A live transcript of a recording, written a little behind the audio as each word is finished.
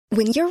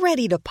When you're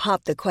ready to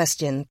pop the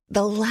question,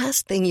 the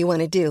last thing you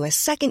want to do is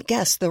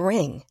second-guess the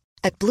ring.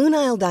 At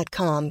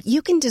BlueNile.com,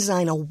 you can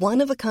design a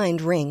one-of-a-kind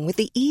ring with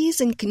the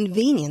ease and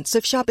convenience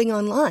of shopping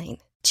online.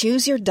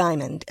 Choose your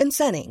diamond and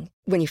setting.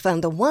 When you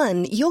find the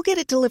one, you'll get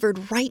it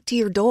delivered right to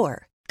your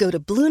door. Go to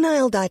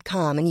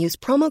BlueNile.com and use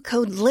promo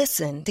code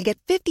LISTEN to get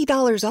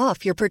 $50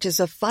 off your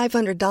purchase of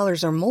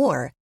 $500 or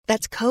more.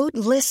 That's code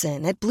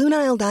LISTEN at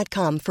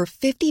BlueNile.com for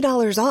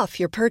 $50 off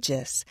your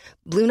purchase.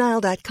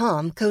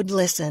 BlueNile.com, code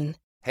LISTEN.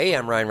 Hey,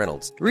 I'm Ryan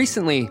Reynolds.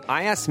 Recently,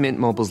 I asked Mint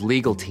Mobile's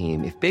legal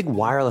team if big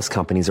wireless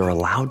companies are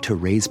allowed to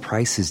raise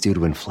prices due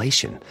to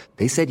inflation.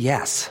 They said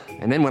yes.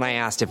 And then when I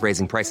asked if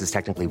raising prices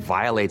technically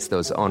violates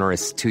those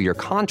onerous two-year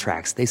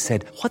contracts, they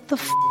said, "What the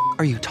f***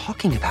 are you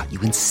talking about,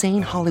 you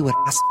insane Hollywood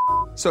ass?"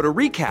 So to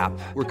recap,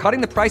 we're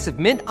cutting the price of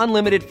Mint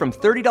Unlimited from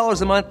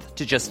 $30 a month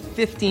to just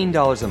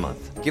 $15 a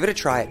month. Give it a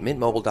try at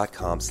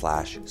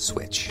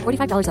mintmobile.com/switch.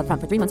 $45 up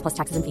front for 3 months plus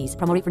taxes and fees.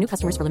 Promo rate for new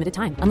customers for limited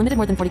time. Unlimited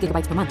more than 40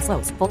 gigabytes per month.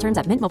 Slows full terms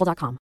at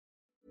mintmobile.com.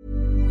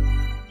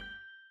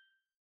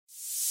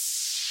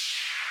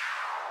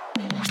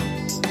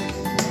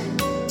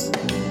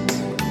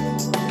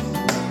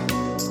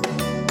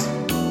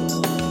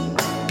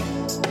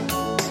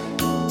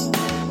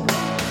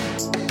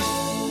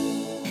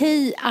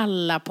 Hej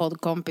alla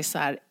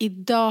poddkompisar.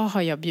 Idag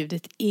har jag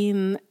bjudit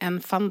in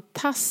en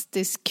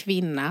fantastisk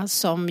kvinna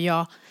som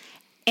jag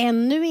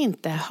ännu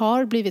inte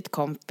har blivit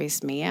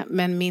kompis med,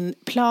 men min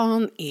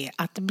plan är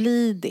att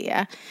bli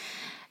det.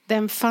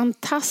 Den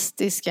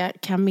fantastiska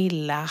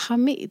Camilla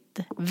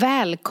Hamid.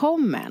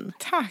 Välkommen!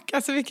 Tack,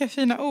 alltså vilka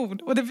fina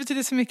ord. Och det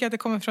betyder så mycket att det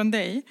kommer från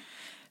dig.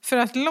 För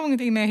att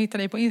långt innan jag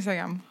hittade dig på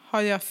Instagram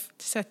har jag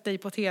sett dig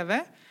på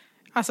tv.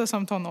 Alltså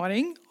som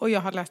tonåring. Och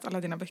jag har läst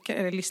alla dina böcker,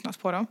 eller lyssnat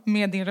på dem,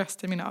 med din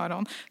röst i mina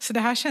öron. Så det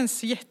här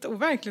känns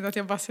jätteoverkligt att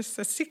jag bara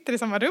sitter i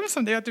samma rum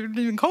som dig och att du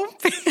blir min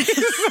kompis.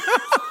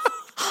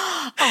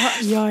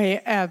 Jag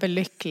är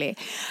överlycklig.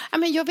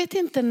 Men jag vet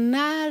inte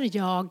när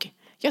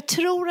jag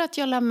tror att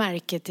jag la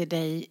märke till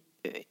dig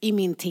i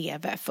min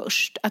tv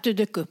först. Att du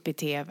dök upp i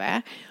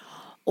tv.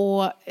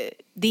 Och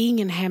det är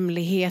ingen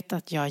hemlighet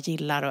att jag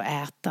gillar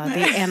att äta.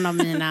 Det är en av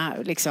mina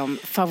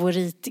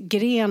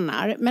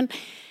favoritgrenar. Men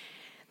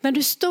när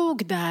du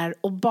stod där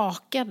och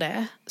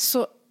bakade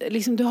så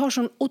du har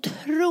sån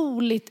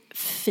otroligt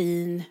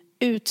fin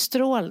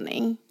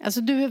utstrålning.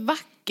 Alltså du är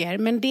vacker,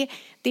 men det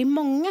är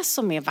många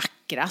som är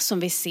vackra som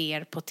vi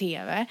ser på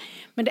tv.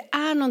 Men det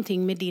är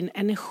någonting med din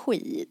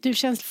energi. Du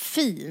känns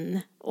fin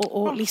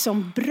och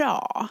liksom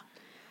bra.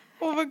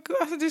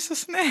 Alltså du är så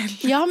snäll.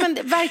 Ja, men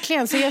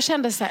verkligen. Så jag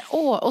kände så här,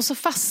 och så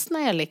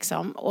fastnade jag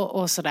liksom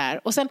och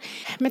sådär. Och sen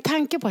med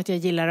tanke på att jag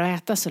gillar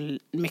att äta så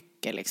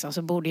mycket liksom,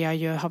 så borde jag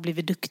ju ha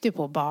blivit duktig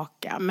på att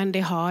baka. Men det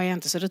har jag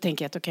inte, så då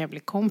tänker jag att då kan jag bli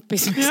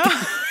kompis med ja.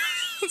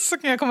 Så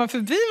kan jag komma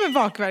förbi med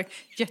bakverk.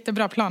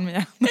 Jättebra plan,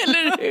 Mia.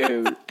 Eller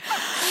hur?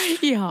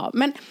 Ja,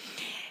 men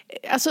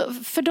alltså,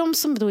 för de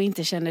som då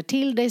inte känner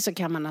till dig så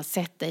kan man ha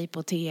sett dig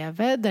på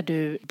tv där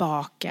du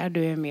bakar.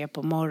 Du är med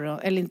på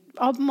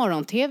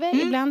morgon-tv,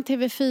 ibland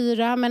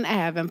TV4, men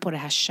även på det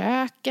här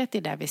köket. Det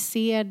är där vi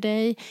ser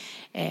dig.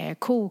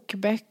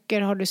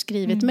 Kokböcker har du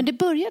skrivit. Men det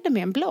började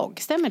med en blogg,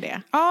 stämmer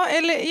det? Ja,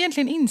 eller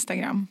egentligen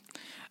Instagram.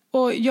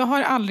 Och jag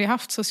har aldrig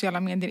haft sociala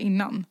medier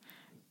innan.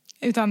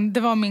 Utan det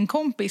var min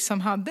kompis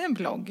som hade en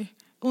blogg.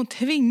 Hon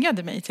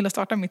tvingade mig till att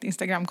starta mitt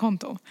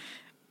Instagram-konto.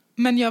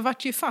 Men jag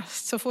vart ju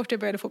fast så fort jag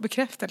började få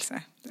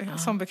bekräftelse.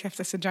 Som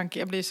bekräftelse-junkie.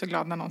 Jag blir så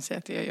glad när någon säger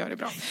att jag gör det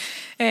bra.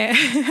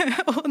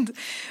 Och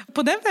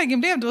på den vägen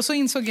blev det. Och så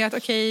insåg jag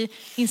att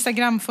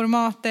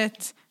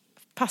Instagram-formatet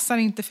passar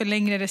inte för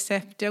längre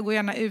recept. Jag går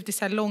gärna ut i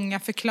så här långa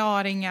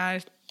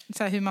förklaringar.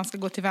 Så här hur man ska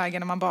gå tillväga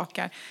när man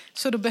bakar.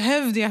 Så då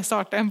behövde jag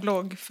starta en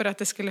blogg för att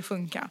det skulle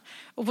funka.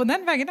 Och på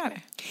den vägen är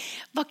det.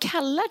 Vad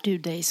kallar du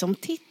dig som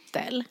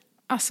titel?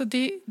 Alltså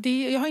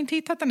jag har inte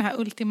hittat den här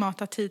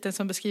ultimata titeln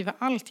som beskriver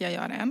allt jag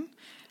gör än.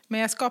 Men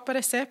jag skapar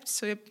recept,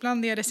 så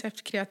ibland är jag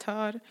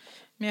receptkreatör.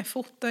 Men jag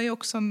fotar ju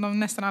också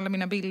nästan alla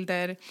mina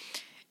bilder.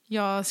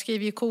 Jag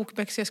skriver ju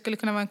kokböcker, så jag skulle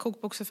kunna vara en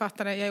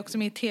kokboksförfattare. Jag är också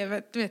med i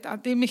tv, du vet,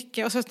 det är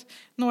mycket. Och så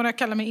några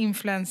kallar mig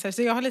influencer,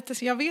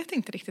 så jag vet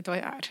inte riktigt vad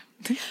jag är.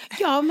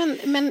 Ja,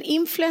 men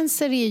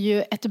influencer är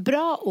ju ett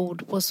bra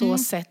ord på så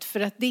sätt, för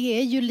att det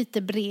är ju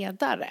lite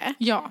bredare.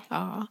 Ja.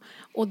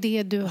 Och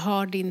det du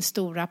har din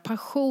stora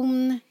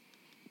passion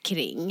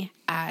kring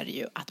är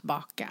ju att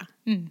baka.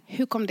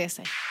 Hur kom det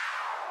sig?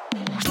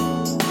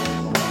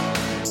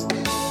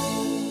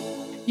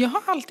 Jag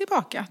har alltid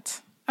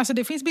bakat. Alltså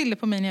det finns bilder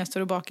på mig när jag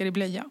står och bakar i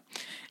blöja.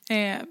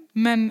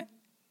 Men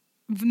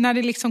när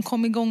det liksom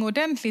kom igång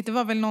ordentligt, det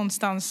var väl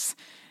någonstans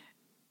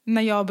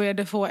när jag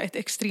började få ett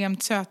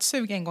extremt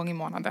sötsug en gång i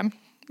månaden.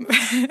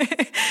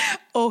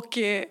 Och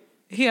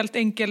helt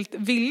enkelt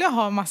ville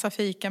ha massa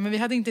fika, men vi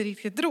hade inte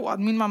riktigt råd.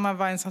 Min mamma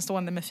var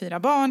ensamstående med 4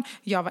 barn,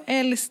 jag var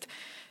äldst.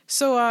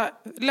 Så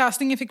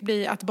lösningen fick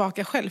bli att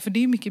baka själv, för det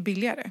är ju mycket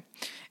billigare.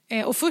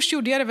 Och först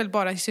gjorde jag det väl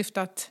bara i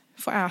syfte att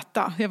få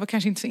äta. Jag var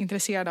kanske inte så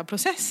intresserad av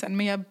processen,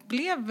 men jag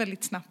blev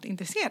väldigt snabbt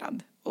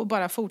intresserad och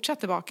bara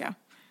fortsatte baka.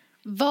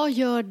 Vad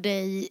gör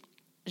dig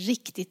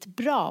riktigt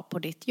bra på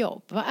ditt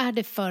jobb? Vad är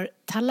det för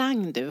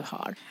talang du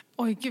har?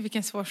 Oj, gud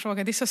vilken svår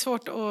fråga. Det är så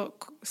svårt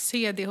att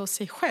se det hos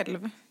sig själv,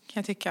 kan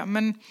jag tycka.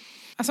 Men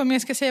alltså, om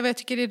jag ska säga vad jag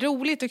tycker är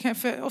roligt,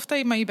 för ofta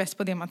är man ju bäst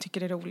på det man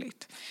tycker är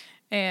roligt.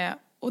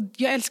 Och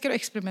jag älskar att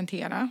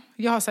experimentera.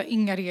 Jag har så här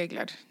inga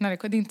regler. Det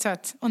är inte så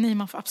att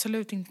man får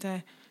absolut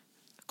inte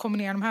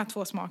kombinera de här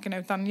 2 smakerna.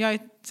 Utan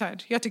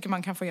jag tycker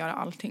man kan få göra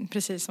allting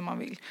precis som man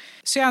vill.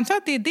 Så jag antar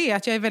att det är det.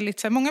 Att jag är väldigt,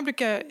 så här, många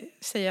brukar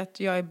säga att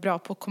jag är bra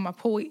på att komma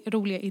på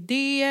roliga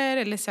idéer.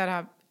 Eller så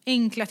här,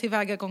 enkla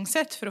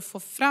tillvägagångssätt för att få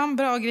fram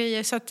bra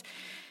grejer. Så att,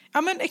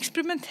 ja men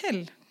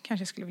experimentell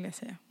kanske jag skulle vilja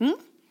säga. Mm.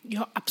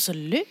 Ja,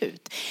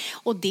 absolut.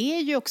 Och det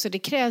är ju också, det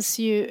krävs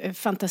ju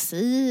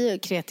fantasi,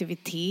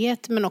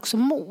 kreativitet, men också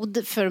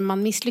mod. För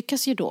man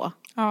misslyckas ju då.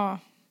 Ja,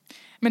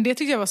 men det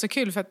tyckte jag var så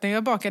kul. För att när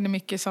jag bakade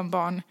mycket som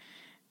barn,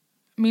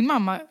 min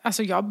mamma,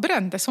 alltså jag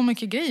brände så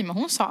mycket grejer, men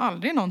hon sa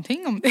aldrig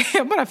någonting om det.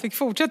 Jag bara fick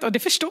fortsätta och det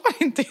förstår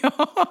inte jag.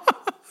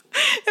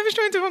 Jag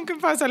förstår inte hur hon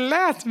bara så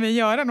lät mig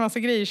göra en massa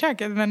grejer i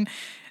köket. Men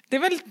det är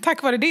väl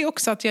tack vare det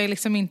också att jag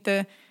liksom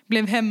inte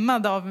blev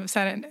hämmad av så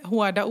här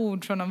hårda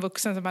ord från någon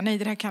vuxen som bara, nej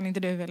det här kan inte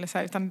du eller så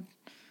här, utan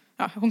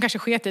ja, hon kanske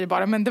sket i det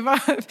bara, men det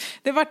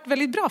var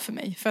väldigt bra för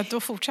mig, för att då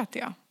fortsatte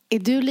jag. Är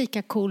du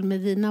lika cool med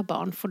dina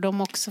barn? Får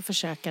de också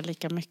försöka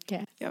lika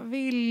mycket? Jag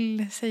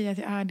vill säga att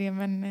jag är det,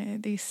 men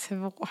det är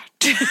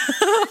svårt.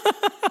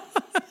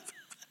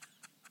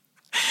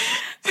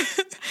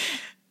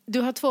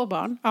 Du har 2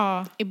 barn.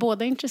 Ja. Är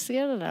båda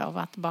intresserade av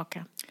att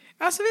baka?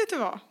 Alltså vet du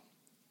vad?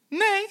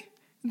 Nej,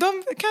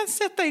 de kan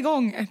sätta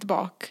igång ett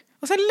bak.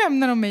 Och sen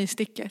lämnar de mig i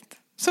sticket.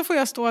 Så får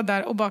jag stå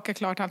där och baka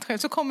klart allt själv.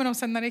 Så kommer de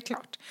sen när det är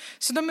klart.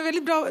 Så de är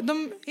väldigt bra.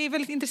 De är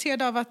väldigt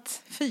intresserade av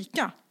att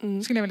fika,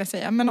 skulle jag vilja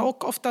säga. Men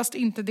och oftast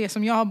inte det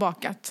som jag har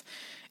bakat.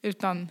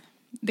 Utan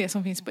det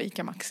som finns på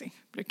ICA Maxi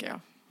brukar jag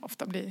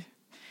ofta bli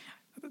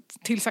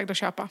tillsagd att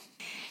köpa.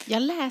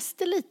 Jag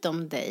läste lite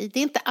om dig. Det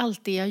är inte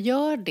alltid jag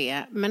gör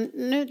det. Men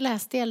nu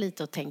läste jag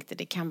lite och tänkte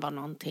det kan vara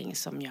någonting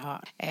som jag...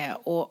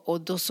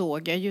 Och då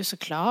såg jag ju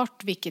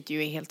såklart, vilket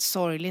ju är helt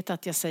sorgligt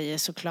att jag säger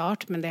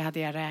såklart, men det hade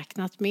jag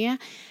räknat med,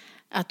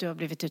 att du har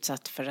blivit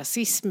utsatt för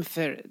rasism,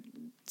 för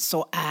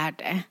så är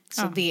det.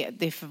 Så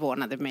det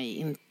förvånade mig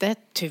inte,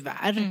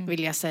 tyvärr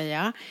vill jag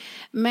säga.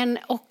 Men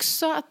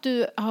också att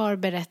du har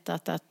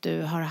berättat att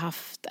du har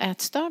haft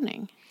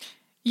ätstörning.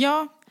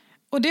 Ja,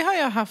 och det har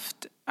jag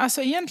haft,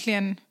 alltså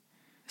egentligen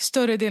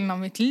större delen av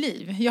mitt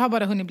liv. Jag har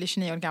bara hunnit bli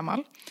 29 år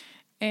gammal.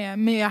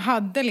 Men jag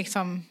hade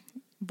liksom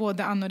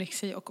både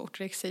anorexi och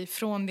ortorexi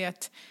från det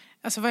att,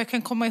 alltså vad jag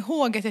kan komma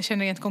ihåg att jag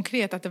känner rent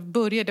konkret att det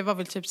började, det var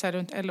väl typ så här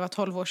runt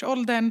 11-12 års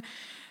åldern.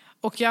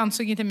 Och jag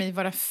ansåg inte mig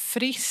vara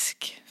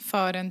frisk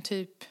förrän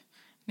typ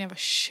när jag var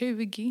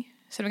 20.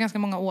 Så det var ganska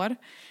många år.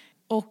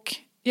 Och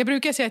jag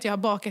brukar säga att jag har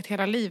bakat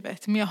hela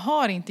livet, men jag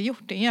har inte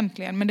gjort det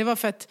egentligen. Men det var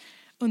för att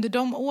under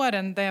de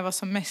åren där jag var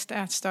som mest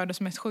ätstörd och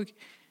som mest sjuk,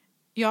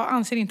 jag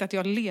anser inte att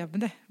jag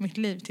levde mitt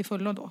liv till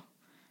fullo då.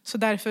 Så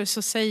därför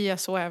så säger jag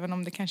så, även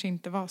om det kanske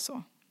inte var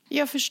så.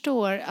 Jag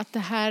förstår att det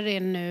här är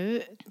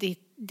nu,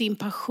 din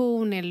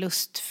passion är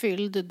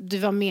lustfylld. Du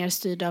var mer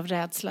styrd av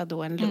rädsla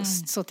då än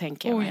lust, så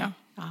tänker jag. Ja.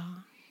 Ja.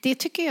 Det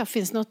tycker jag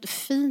finns något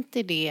fint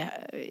i det.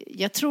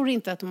 Jag tror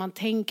inte att om man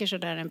tänker så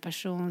där en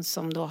person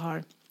som då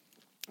har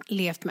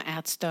levt med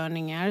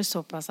ätstörningar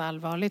så pass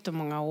allvarligt och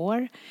många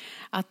år,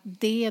 att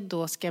det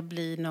då ska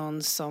bli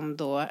någon som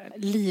då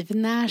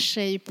livnär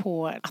sig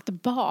på att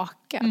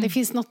baka. Det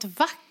finns något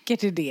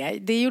vackert i det.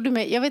 Det gjorde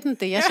mig, jag vet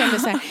inte, jag kände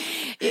så här,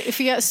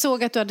 för jag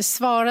såg att du hade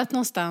svarat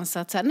någonstans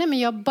att så här, nej men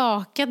jag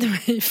bakade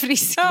mig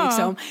frisk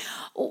liksom.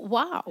 Och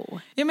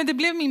wow. Ja, men det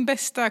blev min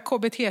bästa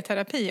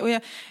KBT-terapi.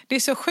 Och det är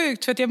så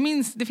sjukt för att jag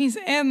minns, det finns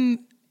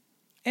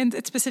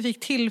ett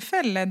specifikt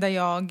tillfälle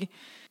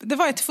där det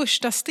var ett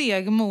första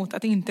steg mot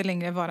att inte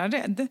längre vara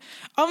rädd.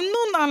 Av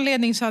någon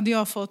anledning så hade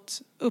jag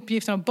fått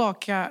uppgiften att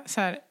baka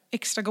så här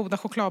extra goda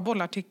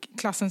chokladbollar till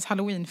klassens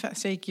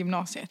Halloweenfest. Jag gick i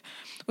gymnasiet.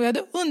 Och jag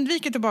hade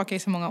undvikit att baka i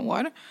så många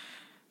år.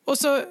 Och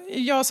så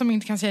jag som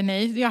inte kan säga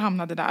nej, jag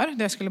hamnade där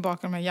jag skulle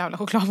baka de här jävla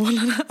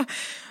chokladbollarna.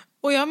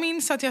 Och jag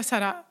minns att jag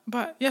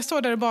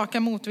står där och bakar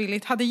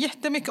motvilligt. Hade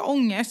jättemycket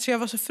ångest så jag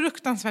var så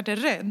fruktansvärt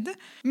rädd.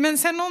 Men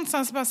sen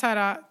någonstans bara så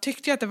här,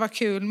 tyckte jag att det var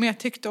kul, men jag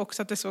tyckte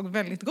också att det såg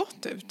väldigt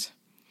gott ut.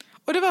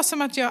 Och det var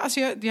som att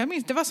jag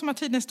minns, det var som att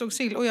tiden stod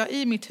still och jag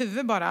i mitt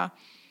huvud bara,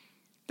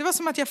 det var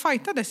som att jag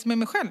fightades med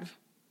mig själv.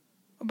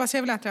 Och bara så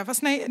jag vill äta det,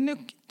 fast nej, nu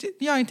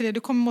gör inte det, du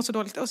kommer må så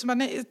dåligt. Och så bara,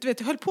 nej, du vet,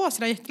 jag höll på så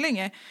där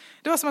jättelänge.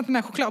 Det var som att den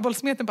här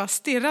chokladbollsmeten bara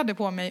stirrade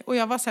på mig. Och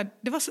jag var så här,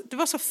 det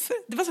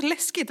var så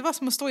läskigt, det var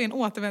som att stå i en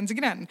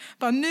återvändsgränd.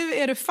 Bara, nu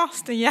är du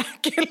fast en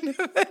jäkel, nu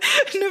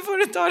får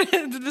du ta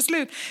ett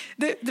beslut.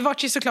 Det var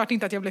ju såklart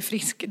inte att jag blev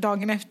frisk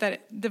dagen efter,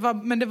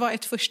 men det var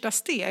ett första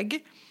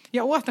steg.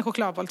 Jag åt en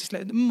chokladboll till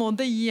slut,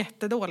 mådde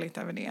jättedåligt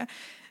över det.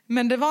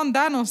 Men det var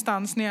där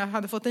någonstans när jag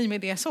hade fått i mig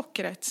det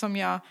sockret som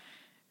jag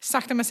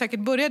sakta men säkert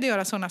började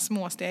göra sådana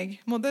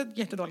småsteg. Mådde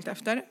jättedåligt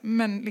efter,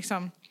 men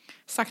liksom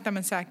sakta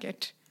men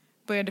säkert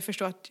började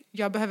förstå att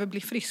jag behöver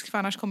bli frisk för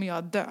annars kommer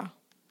jag dö.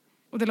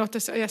 Och det låter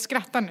så, jag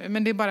skrattar nu,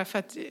 men det är bara för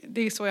att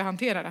det är så jag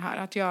hanterar det här.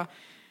 Att jag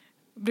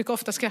brukar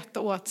ofta skratta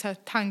åt så här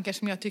tankar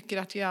som jag tycker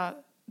att jag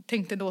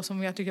tänkte då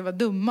som jag tycker var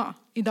dumma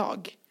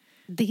idag.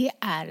 Det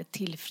är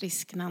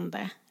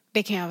tillfrisknande.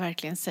 Det kan jag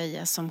verkligen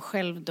säga som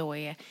själv då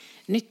är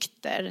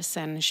nykter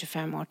sedan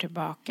 25 år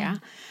tillbaka.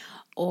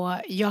 Och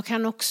jag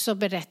kan också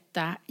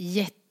berätta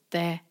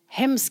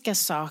jättehemska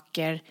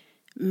saker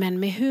men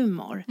med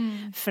humor.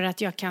 För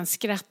att jag kan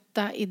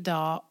skratta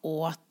idag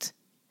åt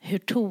hur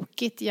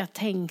tokigt jag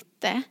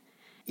tänkte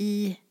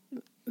i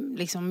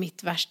liksom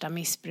mitt värsta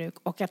missbruk.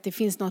 Och att det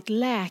finns något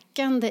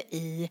läkande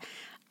i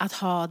att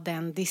ha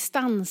den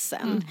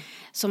distansen.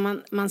 Så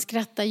man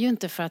skrattar ju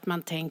inte för att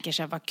man tänker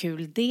sig vad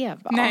kul det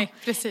var. Nej,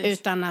 precis.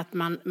 Utan att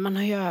man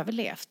har ju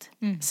överlevt.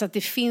 Så att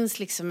det finns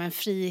liksom en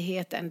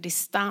frihet, en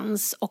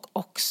distans. Och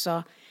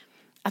också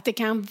att det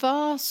kan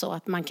vara så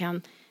att man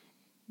kan...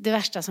 Det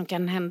värsta som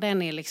kan hända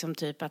en är liksom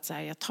typ att så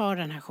här, jag tar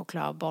den här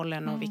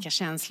chokladbollen och vilka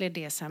känslor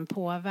det sen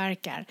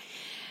påverkar.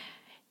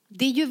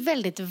 Det är ju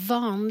väldigt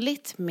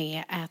vanligt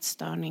med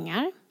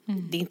ätstörningar.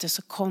 Det är inte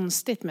så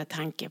konstigt med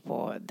tanke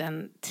på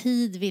den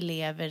tid vi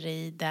lever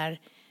i där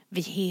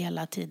vi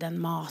hela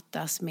tiden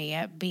matas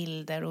med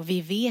bilder. Och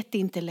vi vet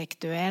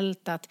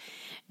intellektuellt att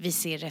vi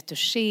ser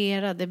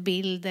retuscherade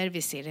bilder,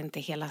 vi ser inte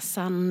hela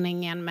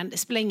sanningen. Men det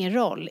spelar ingen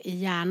roll, i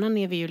hjärnan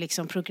är vi ju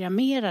liksom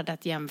programmerade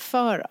att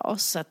jämföra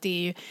oss. Så att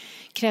det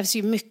krävs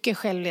ju mycket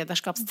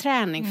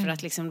självledarskapsträning för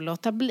att liksom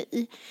låta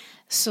bli.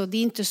 Så det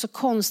är inte så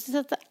konstigt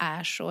att det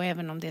är så,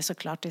 även om det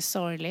såklart är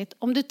sorgligt.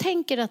 Om du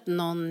tänker att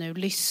någon nu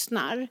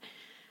lyssnar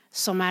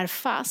som är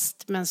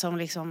fast, men som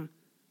liksom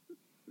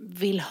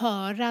vill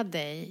höra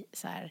dig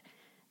så här,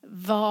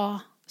 vad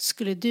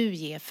skulle du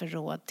ge för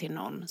råd till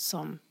någon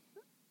som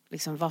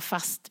liksom var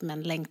fast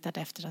men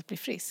längtade efter att bli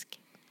frisk?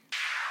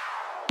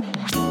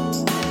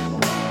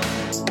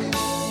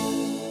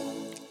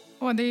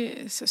 Och det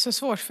är så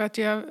svårt för att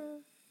jag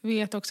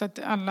vet också att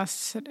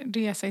allas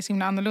resa är så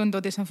himla annorlunda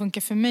och det som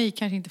funkar för mig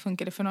kanske inte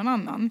funkade för någon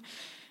annan.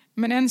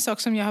 Men en sak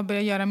som jag har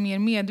börjat göra mer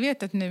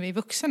medvetet nu i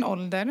vuxen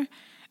ålder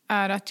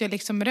är att jag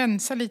liksom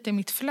rensar lite i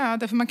mitt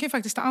flöde. För man kan ju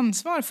faktiskt ta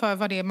ansvar för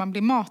vad det är man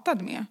blir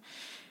matad med.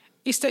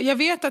 Jag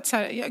vet att så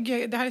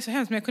här, det här är så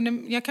hemskt,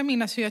 men jag kan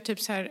minnas hur jag typ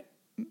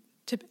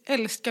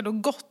älskade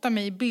och gottade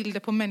mig i bilder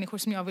på människor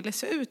som jag ville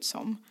se ut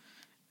som.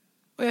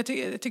 Och jag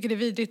tycker det är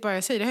vidrigt bara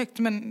jag säger det högt,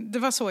 men det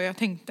var så jag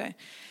tänkte.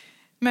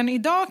 Men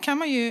idag kan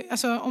man ju,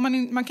 alltså,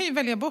 man kan ju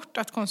välja bort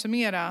att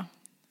konsumera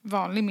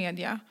vanlig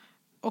media.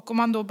 Och om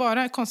man då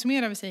bara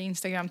konsumerar sig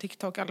Instagram,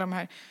 TikTok, alla de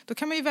här, då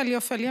kan man ju välja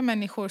att följa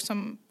människor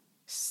som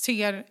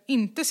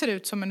inte ser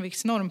ut som en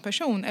viss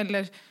normperson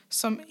eller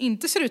som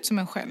inte ser ut som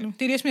en själv.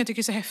 Det är det som jag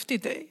tycker är så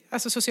häftigt.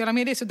 Alltså sociala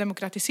medier är så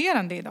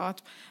demokratiserande idag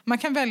att man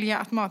kan välja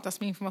att matas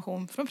med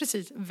information från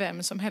precis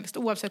vem som helst,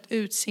 oavsett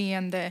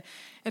utseende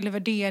eller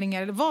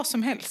värderingar eller vad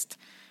som helst.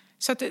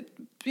 Så att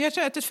jag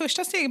tror att ett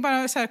första steg är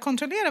bara så här,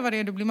 kontrollera vad det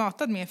är du blir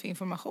matad med för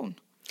information.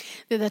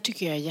 Det där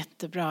tycker jag är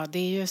jättebra. Det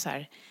är ju så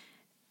här,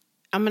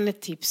 ja, men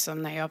ett tips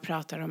som när jag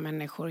pratar om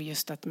människor,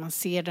 just att man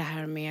ser det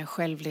här med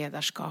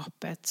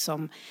självledarskapet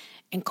som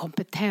en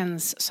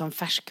kompetens som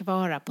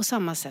färskvara på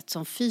samma sätt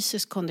som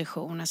fysisk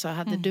kondition. Alltså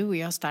hade du och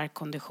jag stark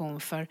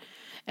kondition för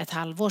ett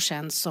halvår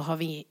sedan, så har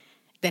vi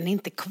den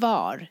inte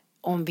kvar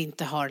om vi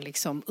inte har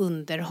liksom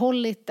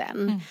underhållit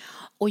den.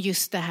 Och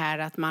just det här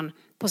att man,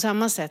 på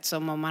samma sätt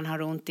som om man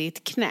har ont i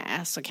ett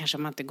knä, så kanske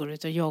man inte går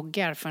ut och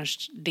joggar förrän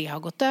det har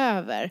gått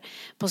över.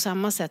 På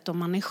samma sätt om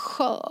man är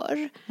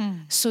skör,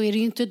 så är det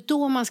ju inte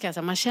då man ska,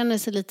 alltså, man känner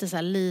sig lite så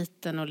här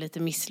liten och lite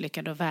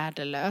misslyckad och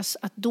värdelös.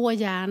 Att då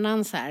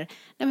hjärnan så här,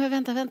 nej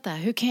men vänta,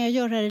 hur kan jag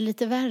göra det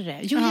lite värre?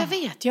 Jo, jag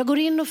vet, jag går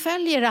in och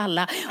följer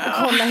alla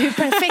och kollar hur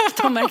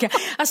perfekt de verkar.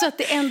 Alltså att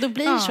det ändå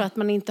blir så att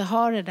man inte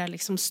har det där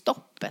liksom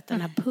stoppet,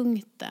 den här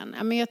punkten.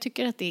 Ja, men jag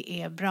tycker att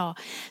det är bra.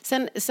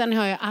 Sen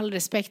har jag all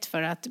respekt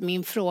för att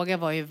min fråga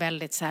var ju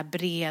väldigt så här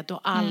bred och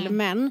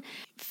allmän.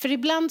 För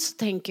ibland så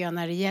tänker jag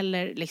när det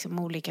gäller liksom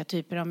olika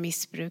typer av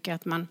missbruk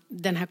att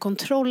den här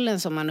kontrollen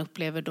som man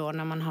upplever då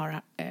när man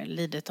har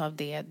lidit av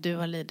det du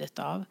har lidit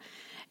av,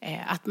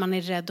 att man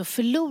är rädd att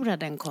förlora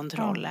den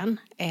kontrollen.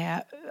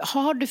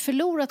 Har du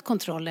förlorat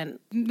kontrollen?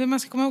 Det man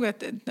ska komma ihåg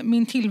att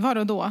min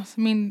tillvaro då,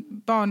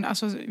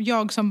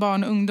 jag som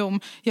barn och ungdom,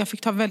 jag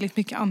fick ta väldigt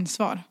mycket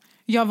ansvar.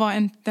 Jag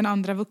var den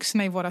andra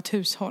vuxna i vårt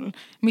hushåll.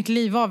 Mitt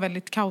liv var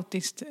väldigt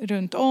kaotiskt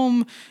runt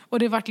om. Och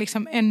det var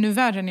liksom ännu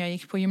värre när jag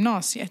gick på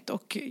gymnasiet.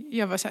 Och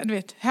jag var så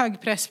här,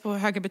 hög press på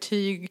höga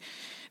betyg,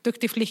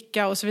 duktig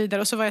flicka och så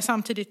vidare. Och så var jag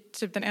samtidigt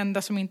typ den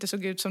enda som inte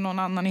såg ut som någon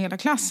annan i hela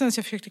klassen. Så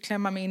jag försökte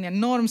klämma mig in i en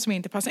norm som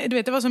inte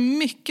passade. Det var så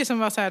mycket som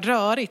var så här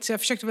rörigt. Så jag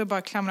försökte väl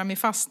bara klamra mig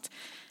fast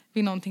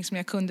vid någonting som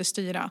jag kunde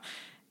styra.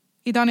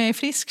 Idag när jag är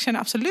frisk känner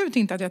jag absolut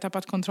inte att jag har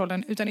tappat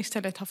kontrollen, utan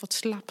istället har fått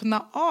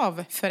slappna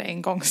av för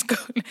en gångs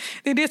skull.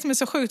 Det är det som är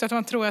så sjukt, att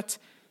man tror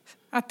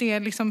att det är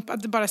liksom,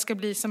 att det bara ska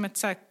bli som ett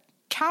så här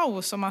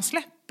kaos om man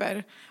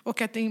släpper,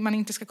 och att man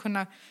inte ska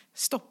kunna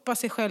stoppa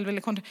sig själv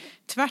eller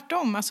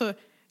tvärtom. Alltså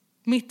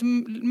mitt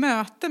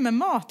möte med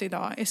mat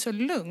idag är så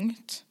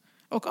lugnt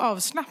och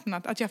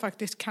avslappnat. Att jag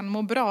faktiskt kan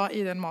må bra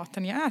i den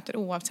maten jag äter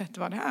oavsett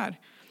vad det är.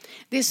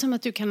 Det är som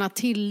att du kan ha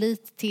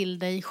tillit till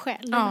dig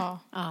själv. Ja.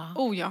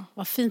 Ja.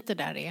 Vad fint det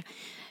där är.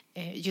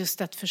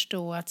 Just att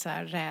förstå att så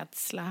här,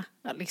 rädsla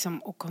liksom,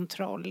 och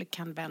kontroll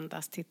kan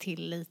vändas till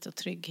tillit och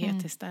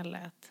trygghet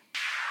istället.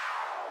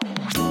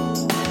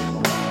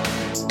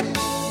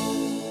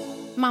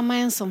 Mamma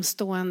är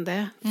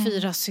ensamstående,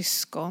 4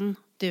 syskon,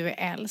 du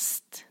är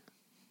äldst.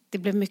 Det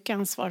blev mycket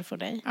ansvar för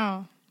dig.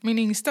 Ja. Min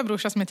yngsta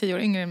brorsa som är 10 år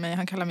yngre än mig,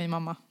 han kallar mig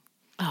mamma.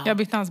 Jag har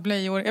bytt hans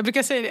blöjor. Jag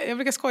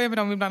brukar skoja med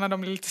dem ibland när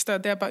de blir lite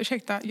stöd. Jag bara,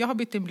 ursäkta, jag har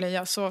bytt din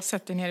blöja, så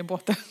sätt dig ner i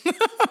båten.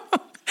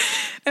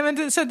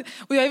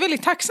 Och jag är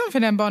väldigt tacksam för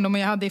den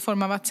barndomen jag hade i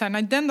form av att så här,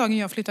 när den dagen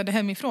jag flyttade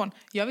hemifrån,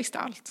 jag visste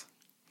allt.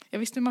 Jag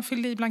visste hur man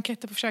fyllde i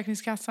blanketter på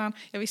Försäkringskassan.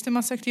 Jag visste hur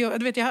man sökte jobb.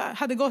 Du vet, jag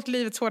hade gått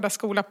livets hårda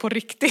skola på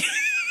riktigt.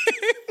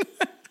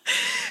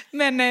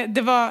 Men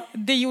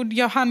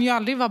jag hann ju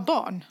aldrig vara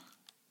barn.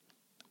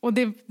 Och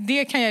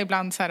det kan jag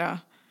ibland så här,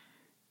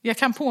 jag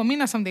kan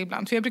påminnas om det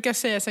ibland. För jag brukar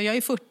säga så här, jag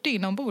är 40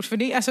 inombords. För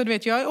det, alltså, du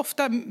vet, jag är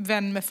ofta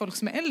vän med folk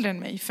som är äldre än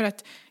mig. För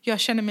att jag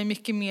känner mig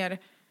mycket mer,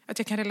 att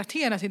jag kan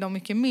relatera till dem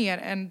mycket mer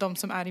än de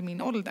som är i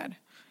min ålder.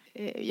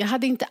 Jag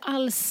hade inte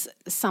alls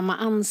samma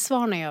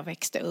ansvar när jag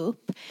växte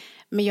upp.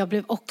 Men jag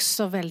blev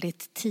också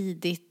väldigt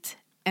tidigt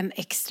en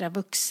extra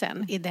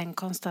vuxen i den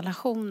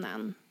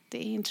konstellationen. Det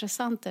är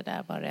intressant det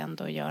där vad det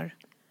ändå gör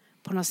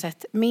på något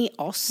sätt med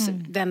oss.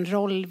 Den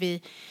roll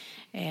vi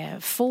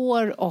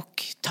får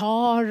och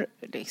tar.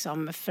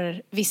 Liksom,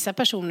 för vissa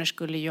personer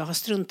skulle ju ha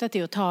struntat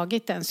i och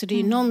tagit den. Så det är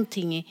ju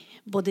någonting i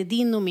både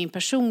din och min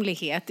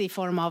personlighet i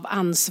form av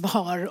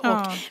ansvar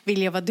och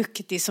vilja vara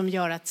duktig som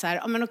gör att så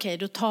här, men okej,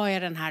 då tar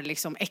jag den här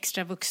liksom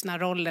extra vuxna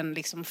rollen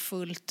liksom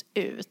fullt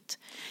ut.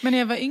 Men när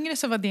jag var yngre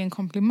så var det en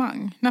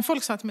komplimang. När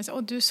folk sa till mig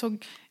så, du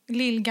såg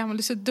lillgammal,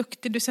 du är så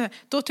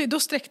duktig, då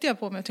sträckte jag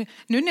på mig.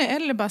 Nu när jag är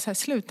äldre bara så här,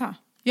 sluta.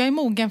 Jag är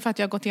mogen för att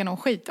jag har gått igenom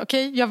skit,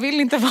 okej? Jag vill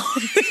inte vara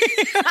det.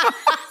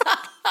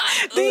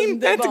 Det är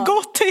inte ett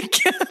gott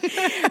tecken.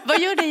 Vad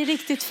gör dig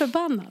riktigt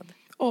förbannad?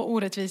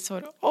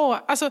 Orättvisor.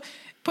 Alltså,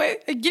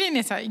 grejen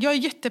är så här, jag är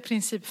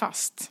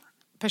jätteprincipfast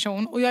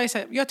person. Och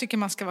jag tycker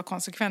man ska vara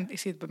konsekvent i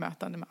sitt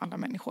bemötande med alla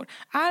människor.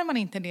 Är man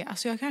inte det,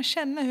 alltså jag kan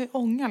känna hur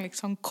ångan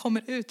liksom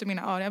kommer ut ur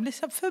mina öron. Jag blir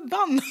så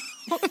förbannad.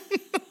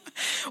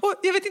 Och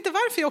jag vet inte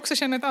varför jag också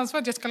känner ett ansvar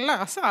att jag ska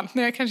lösa allt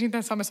när jag kanske inte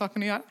ens har med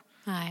saken att göra.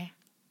 Nej.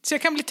 Så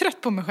jag kan bli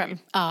trött på mig själv.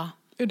 Ja.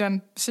 Ur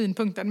den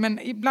synpunkten. Men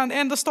ibland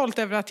ändå stolt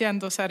över att jag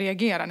ändå så här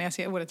reagerar när jag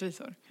ser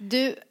orättvisor.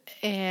 Du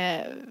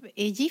är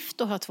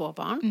gift och har 2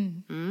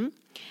 barn.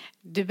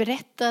 Du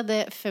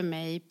berättade för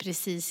mig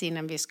precis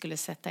innan vi skulle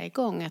sätta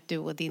igång att du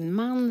och din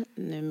man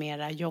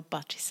numera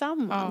jobbar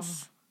tillsammans.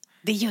 Ja.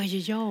 Det gör ju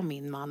jag och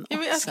min man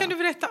också. Jag ska du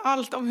berätta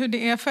allt om hur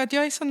det är, för att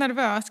jag är så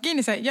nervös.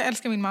 Jag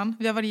älskar min man.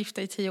 Vi har varit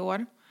gifta i 10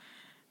 år.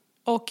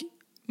 Och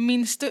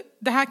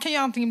det här kan ju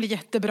antingen bli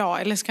jättebra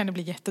eller så kan det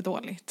bli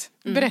jättedåligt.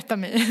 Berätta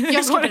mig.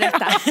 Jag ska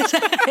berätta.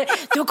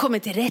 Du har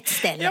kommit till rätt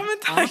ställe. Ja, men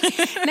tack.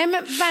 Ja. Nej,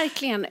 men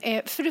verkligen.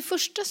 För det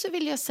första så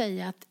vill jag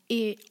säga att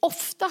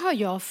ofta har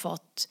jag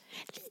fått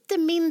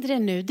lite mindre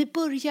nu. Det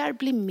börjar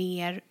bli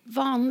mer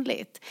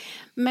vanligt.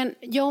 Men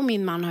jag och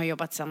min man har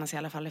jobbat tillsammans i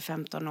alla fall i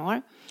 15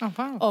 år. Oh,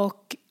 wow.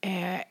 Och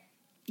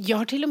jag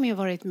har till och med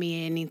varit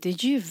med i en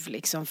intervju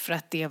liksom, för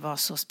att det var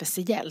så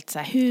speciellt. Så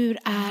här, hur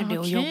är det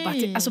att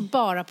jobba alltså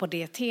bara på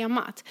det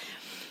temat?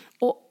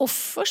 Och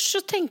först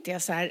så tänkte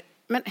jag så här,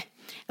 men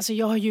alltså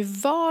jag har ju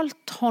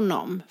valt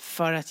honom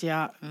för att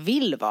jag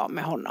vill vara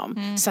med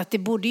honom. Så att det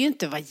borde ju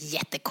inte vara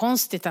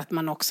jättekonstigt att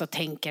man också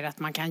tänker att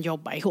man kan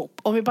jobba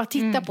ihop. Om vi bara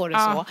tittar på det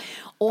så.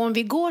 Och om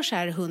vi går så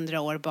här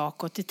 100 år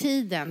bakåt i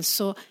tiden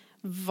så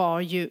var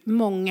ju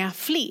många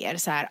fler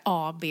så här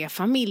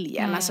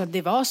AB-familjen. Alltså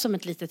det var som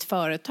ett litet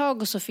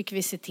företag och så fick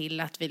vi se till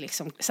att vi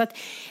liksom... Så att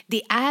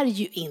det är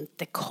ju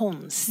inte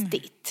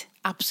konstigt.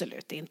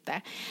 Absolut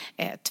inte.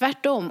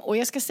 Tvärtom. Och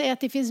jag ska säga att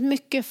det finns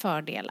mycket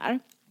fördelar.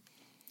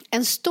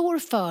 En stor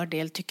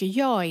fördel tycker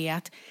jag är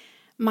att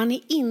man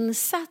är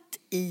insatt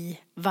i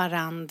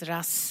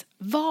varandras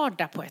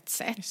vardag på ett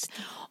sätt.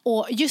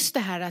 Och just det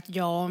här att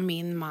jag och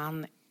min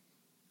man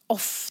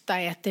ofta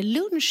äter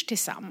lunch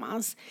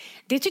tillsammans.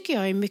 Det tycker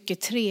jag är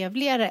mycket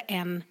trevligare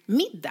än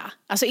middag.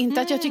 Alltså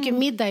inte att jag tycker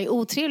middag är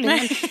otrevligt.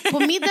 Men på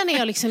middagen är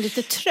jag liksom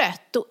lite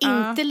trött och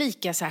inte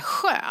lika så här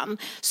skön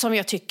som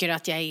jag tycker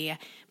att jag är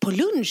på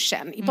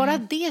lunchen. Bara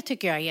det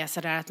tycker jag är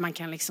så där att man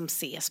kan liksom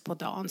ses på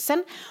dagen.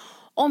 Sen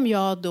om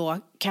jag då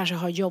kanske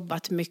har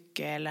jobbat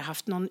mycket eller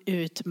haft någon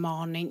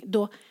utmaning,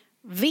 då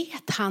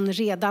vet han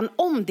redan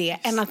om det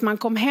än att man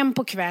kom hem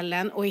på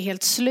kvällen och är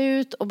helt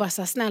slut och bara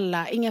så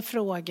snälla, inga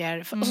frågor.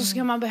 Och så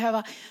ska man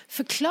behöva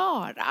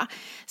förklara.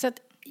 Så att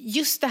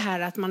just det här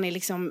att man är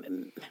liksom,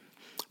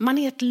 man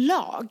är ett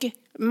lag.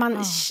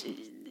 Man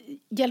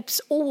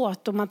hjälps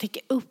åt och man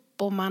täcker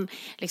upp och man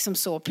liksom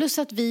så. Plus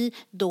att vi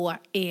då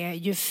är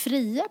ju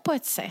fria på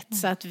ett sätt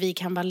så att vi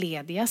kan vara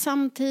lediga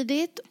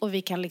samtidigt och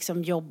vi kan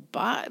liksom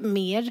jobba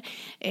mer,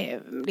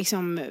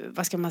 liksom,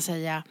 vad ska man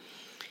säga,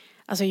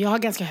 Alltså jag har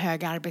ganska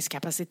hög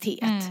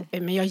arbetskapacitet,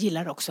 men jag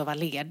gillar också att vara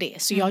ledig.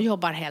 Så jag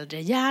jobbar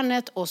hellre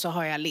järnet och så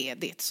har jag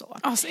ledigt så.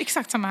 Alltså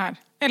exakt samma här,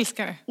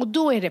 älskar det. Och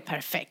då är det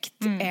perfekt.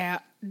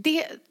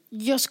 Det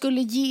jag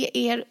skulle ge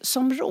er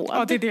som råd.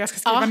 Ja, det är det jag ska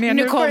skriva ner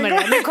nu. Nu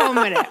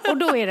kommer det. Och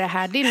då är det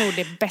här, det är nog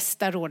det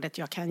bästa rådet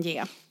jag kan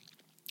ge.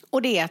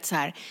 Och det är att så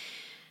här,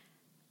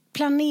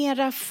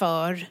 planera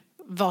för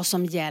vad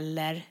som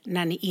gäller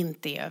när ni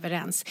inte är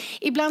överens.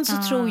 Ibland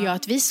så tror jag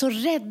att vi är så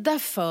rädda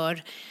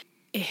för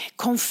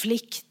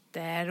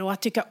konflikter och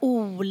att tycka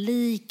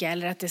olika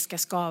eller att det ska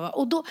skava.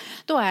 Och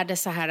då är det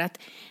så här att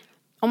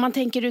om man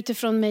tänker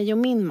utifrån mig och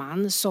min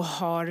man så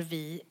har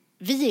vi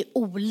är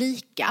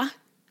olika.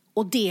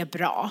 Och det är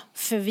bra,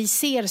 för vi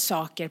ser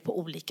saker på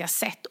olika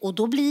sätt. Och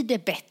då blir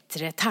det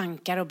bättre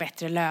tankar och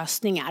bättre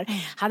lösningar.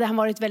 Hade han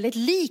varit väldigt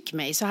lik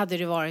mig så hade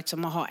det varit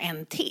som att ha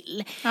en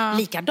till.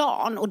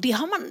 Likadan. Och det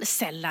har man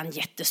sällan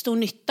jättestor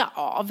nytta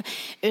av.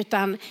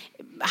 Utan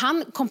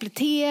han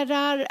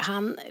kompletterar,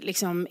 han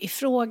liksom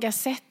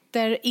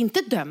ifrågasätter.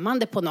 Inte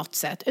dömande på något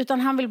sätt. Utan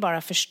han vill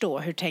bara förstå,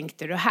 hur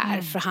tänkte du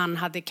här? För han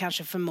hade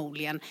kanske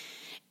förmodligen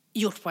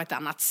gjort på ett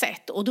annat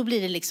sätt. Och då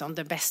blir det liksom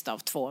det bästa av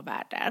två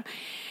världar.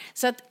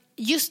 Så att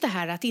just det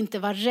här att inte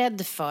vara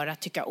rädd för att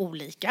tycka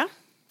olika,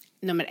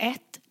 nummer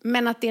 1,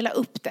 men att dela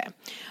upp det.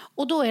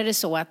 Och då är det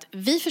så att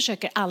vi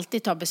försöker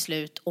alltid ta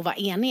beslut och vara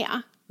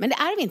eniga. Men det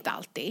är vi inte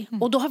alltid.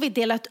 Och då har vi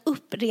delat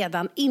upp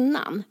redan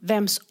innan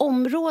vems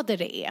område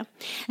det är.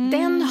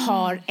 Den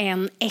har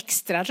en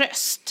extra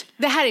röst.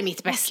 Det här är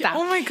mitt bästa.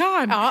 Oh my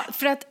God. Ja,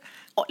 för att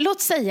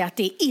låt säga att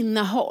det är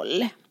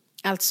innehåll.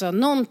 Alltså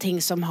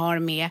någonting som har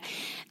med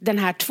den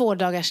här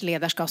 2-dagars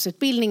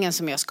ledarskapsutbildningen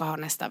som jag ska ha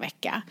nästa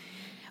vecka.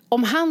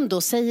 Om han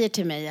då säger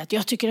till mig att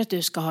jag tycker att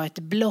du ska ha ett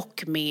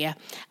block med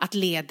att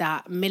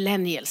leda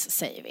millennials,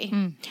 säger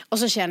vi. Och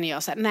så känner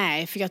jag så här,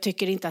 nej, för jag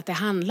tycker inte att det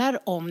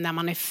handlar om när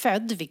man är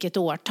född, vilket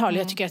årtal.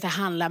 Jag tycker att det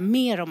handlar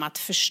mer om att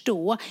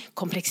förstå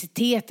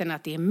komplexiteten,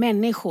 att det är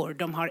människor,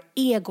 de har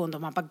egon,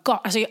 de har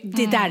bagage. Alltså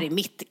det där är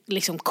mitt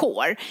liksom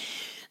core.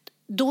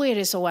 Då är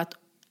det så att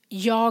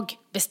jag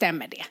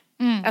bestämmer det.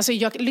 Alltså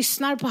jag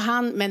lyssnar på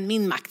han, men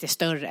min makt är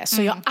större.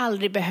 Så jag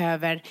aldrig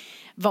behöver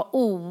vara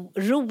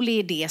orolig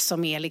i det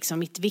som är liksom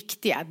mitt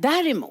viktiga.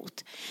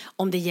 Däremot,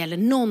 om det gäller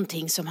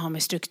någonting som har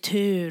med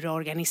struktur och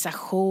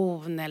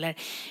organisation eller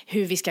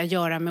hur vi ska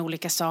göra med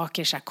olika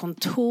saker, så här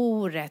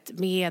kontoret,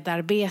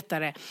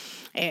 medarbetare,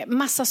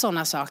 massa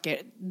sådana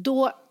saker,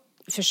 då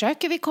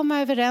försöker vi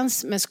komma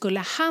överens. Men skulle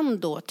han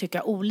då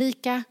tycka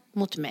olika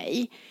mot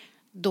mig,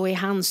 då är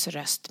hans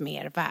röst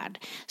mer värd.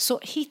 Så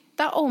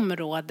hitta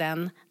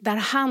områden där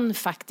han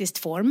faktiskt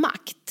får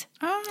makt.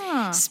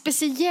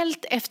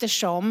 Speciellt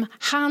eftersom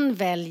han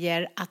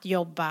väljer att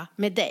jobba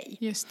med dig.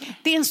 Just det.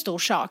 Det är en stor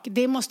sak.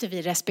 Det måste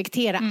vi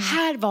respektera.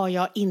 Här var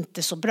jag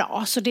inte så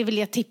bra. Så det vill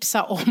jag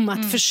tipsa om,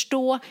 att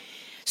förstå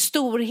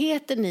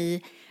storheten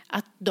i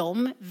att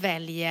de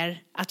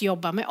väljer att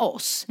jobba med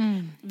oss.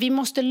 Vi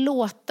måste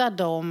låta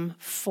dem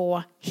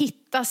få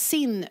hitta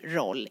sin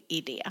roll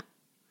i det.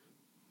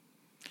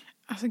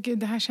 Alltså gud,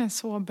 det här känns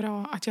så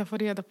bra att jag får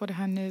reda på det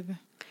här nu.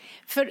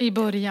 I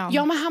början.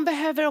 Ja, men han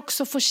behöver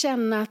också få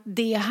känna att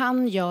det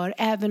han gör,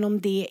 även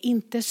om det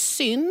inte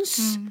syns,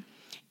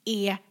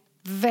 är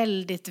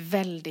väldigt,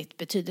 väldigt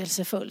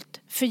betydelsefullt.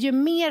 För ju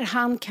mer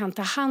han kan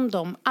ta hand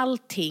om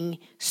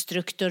allting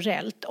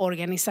strukturellt,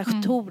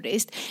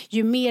 organisatoriskt,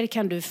 ju mer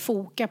kan du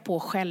foka på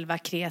själva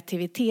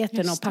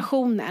kreativiteten och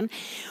passionen.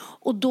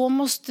 Och då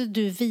måste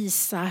du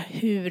visa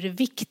hur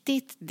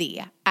viktigt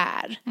det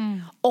är.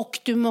 Och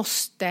du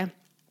måste,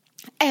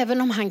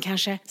 även om han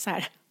kanske så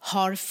här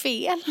har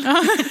fel.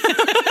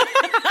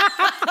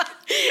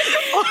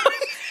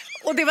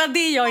 Och det var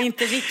det jag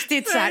inte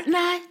riktigt så här,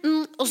 nej.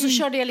 Och så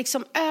körde jag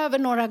liksom över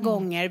några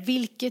gånger,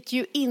 vilket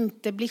ju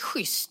inte blir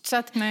schysst. Så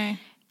att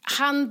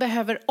han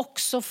behöver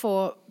också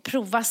få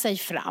prova sig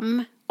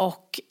fram.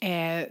 Och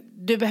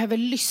du behöver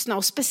lyssna.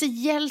 Och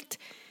speciellt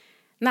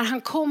när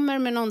han kommer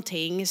med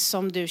någonting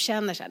som du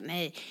känner så här,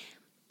 nej.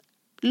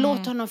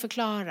 Låt honom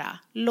förklara.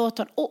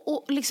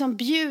 Och liksom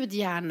bjud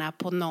gärna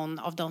på någon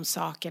av de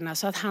sakerna.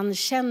 Så att han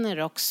känner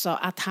också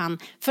att han...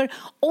 För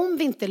om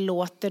vi inte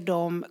låter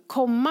dem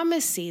komma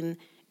med sin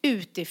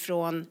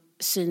utifrån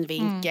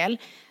synvinkel...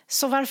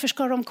 Så varför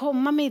ska de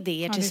komma med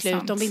idéer till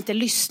slut om vi inte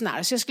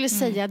lyssnar? Så jag skulle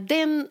säga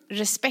den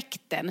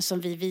respekten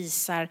som vi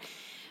visar...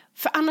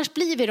 För annars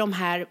blir vi de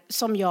här,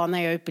 som jag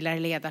när jag utbildar i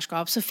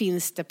ledarskap, så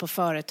finns det på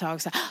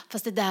företag så här,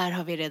 fast det där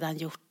har vi redan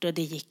gjort och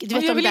det gick. Du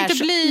vet, jag vill inte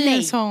bli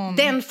en sån.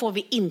 Den får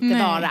vi inte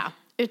vara.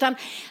 Utan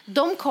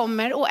de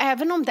kommer, och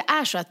även om det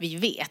är så att vi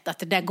vet att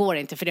det där går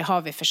inte, för det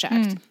har vi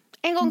försökt.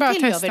 En gång bara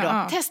till testa, gör vi då.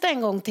 ja. Testa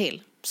en gång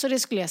till. Så det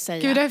skulle jag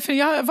säga. Gud, för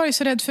jag var ju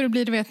så rädd för att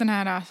bli, du vet, den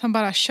här som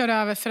bara kör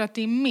över för att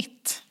det är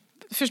mitt.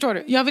 Förstår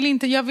du?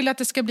 Jag vill att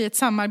det ska bli ett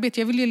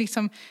samarbete. Jag vill ju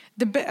liksom,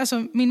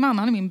 alltså min man,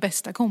 han är min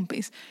bästa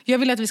kompis. Jag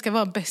vill att vi ska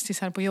vara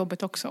bästisar på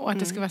jobbet också. Och att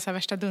det ska vara så här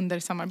värsta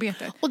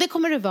dundersamarbetet. Och det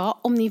kommer det vara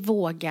om ni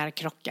vågar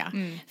krocka.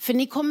 För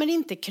ni kommer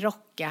inte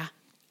krocka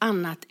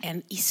annat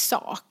än i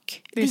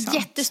sak. Det är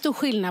jättestor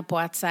skillnad på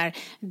att så här,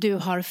 du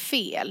har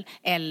fel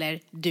eller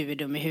du är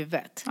dum i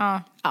huvudet.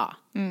 Ja.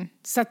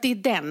 Så att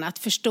det är att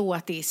förstå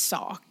att det är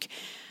sak.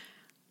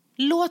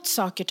 Låt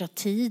saker ta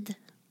tid.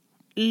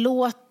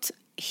 Låt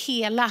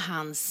hela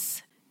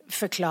hans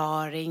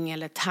förklaring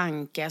eller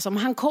tanke, alltså om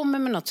han kommer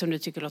med något som du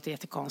tycker låter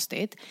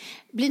jättekonstigt,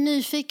 bli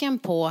nyfiken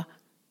på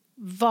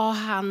vad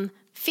han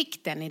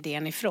fick den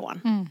idén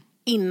ifrån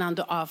innan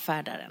du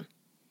avfärdar den.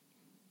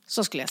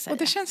 Så skulle jag säga. Och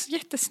det känns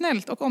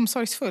jättesnällt och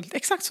omsorgsfullt.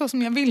 Exakt så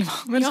som jag vill vara.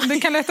 Men, det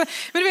kan lätta.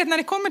 Men du vet, när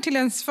det kommer till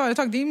ens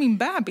företag, det är min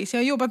bebis. Jag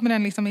har jobbat med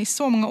den liksom i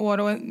så många år.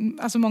 Och,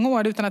 alltså många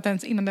år utan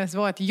att innan det ens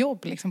var ett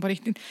jobb liksom, på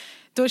riktigt.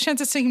 Då känns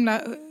det så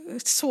himla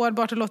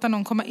sårbart att låta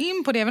någon komma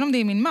in på det, även om det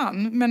är min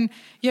man. Men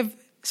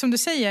som du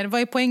säger,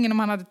 vad är poängen om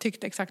han hade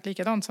tyckt exakt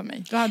likadant som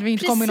mig? Då hade vi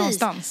inte kommit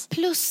någonstans.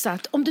 Plus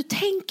att om du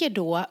tänker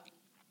då,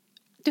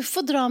 du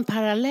får dra en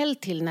parallell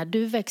till när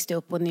du växte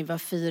upp och ni var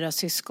 4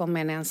 syskon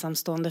med en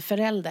ensamstående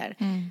förälder.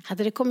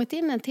 Hade det kommit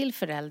in en till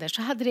förälder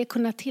så hade det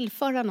kunnat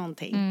tillföra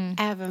någonting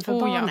även för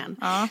barnen.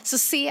 Ja. Så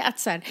se att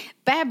så här,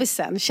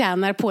 bebisen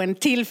tjänar på en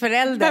till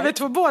förälder. Vet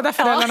vad båda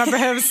föräldrarna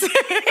behövs.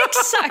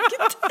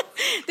 Exakt.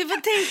 Du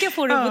får tänka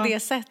på det på det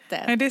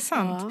sättet. Nej, det är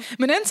sant.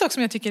 Men en sak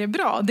som jag tycker är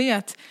bra, det är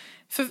att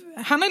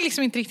han har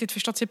liksom inte riktigt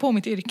förstått sig på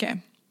mitt yrke.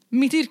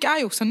 Mitt yrke är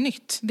ju också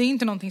nytt. Det är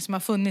inte någonting som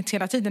har funnits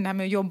hela tiden, det här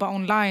med att jobba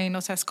online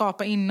och så här,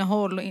 skapa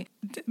innehåll.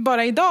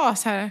 Bara idag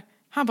så här,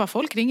 han bara,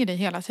 folk ringer dig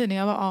hela tiden.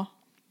 Jag bara, ja,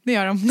 det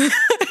gör de.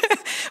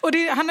 Och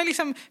han är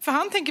liksom, för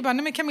han tänker bara,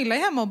 nej men Camilla är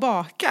hemma och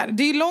bakar.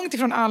 Det är ju långt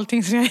ifrån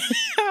allting som jag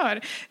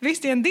gör.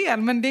 Visst, det är en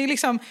del, men det är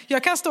liksom,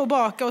 jag kan stå och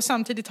baka och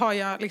samtidigt har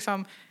jag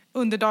liksom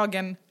under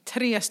dagen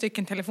 3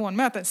 stycken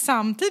telefonmöten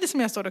samtidigt som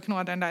jag står och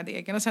knådar den där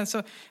degen. Och sen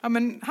så, ja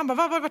men han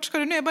bara, vart ska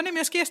du nu? Jag bara, nej men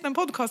jag ska gästa en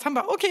podcast. Han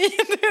bara, okej.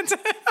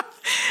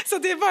 Så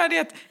det är bara det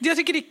att jag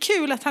tycker det är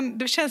kul att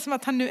det känns som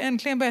att han nu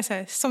äntligen börjar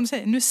säga, som du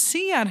säger, nu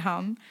ser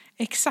han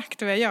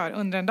exakt vad jag gör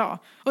under en dag.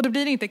 Och då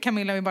blir det inte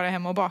Camilla är bara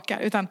hemma och bakar,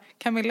 utan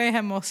Camilla är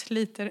hemma och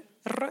sliter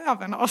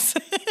röven av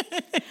sig.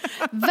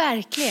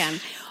 Verkligen.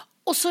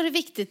 Och så är det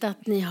viktigt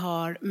att ni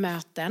har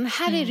möten.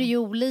 Här är det ju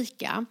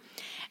olika.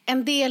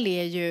 En del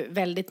är ju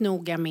väldigt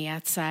noga med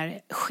att så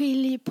här,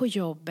 skilj på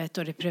jobbet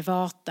och det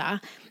privata.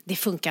 Det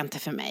funkar inte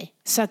för mig.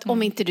 Så att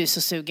om inte du är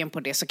så sugen på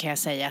det så kan jag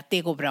säga att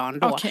det går bra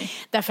ändå. Okay.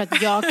 Därför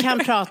att jag kan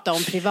prata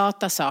om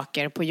privata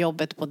saker på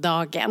jobbet på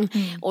dagen.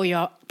 Och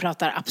jag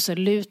pratar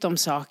absolut om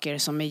saker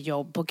som är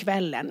jobb på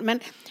kvällen. Men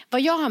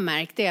vad jag har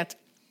märkt är att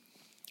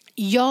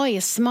jag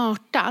är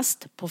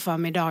smartast på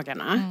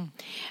förmiddagarna.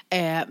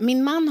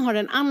 Min man har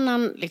en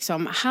annan,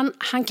 liksom,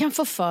 han kan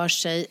få för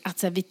sig att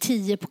så här, vid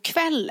 10 på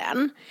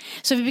kvällen.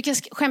 Så vi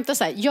brukar skämta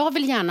så här, jag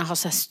vill gärna ha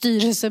så här,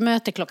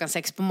 styrelsemöte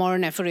 6 på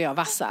morgonen för att jag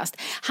vassast.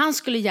 Han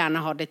skulle gärna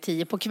ha det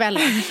 10 på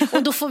kvällen.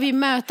 Och då får vi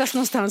mötas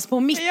någonstans på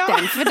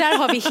mitten. För där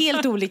har vi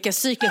helt olika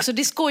cykler. Så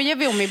det skojar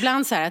vi om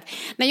ibland så här, att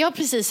när jag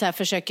precis här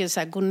försöker så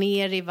här, gå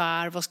ner i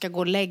varv och ska gå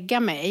och lägga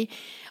mig.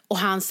 Och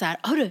han så här,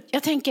 hörru,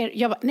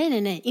 jag bara,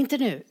 nej, inte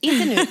nu.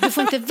 Du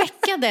får inte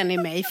väcka den i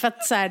mig för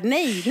att så här,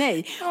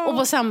 nej. Och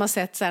på samma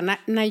sätt så här,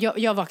 när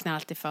jag vaknar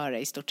alltid före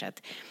i stort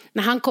sett.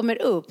 När han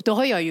kommer upp, då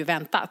har jag ju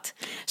väntat.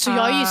 Så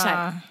jag är ju så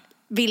här,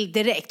 vill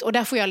direkt. Och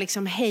där får jag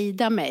liksom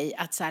hejda mig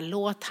att så här,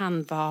 låt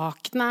han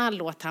vakna,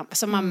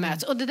 så man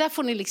möts. Och det där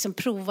får ni liksom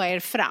prova er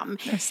fram.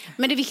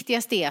 Men det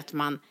viktigaste är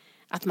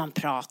att man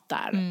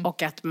pratar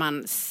och att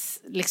man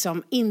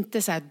liksom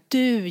inte så här,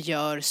 du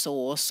gör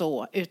så och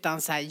så,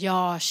 utan så här,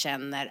 jag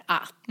känner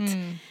att.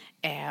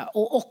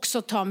 Och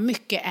också ta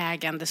mycket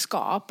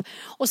ägandeskap.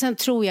 Och sen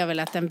tror jag väl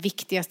att den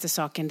viktigaste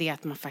saken det är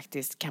att man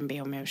faktiskt kan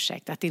be om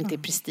ursäkt. Att det inte är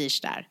prestige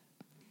där.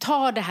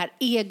 Ta det här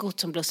egot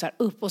som blussar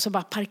upp och så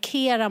bara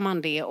parkerar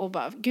man det och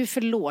bara, gud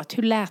förlåt,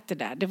 hur lät det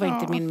där? Det var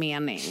inte min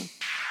mening.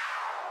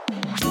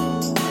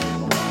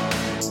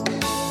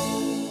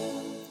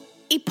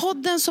 I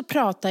podden så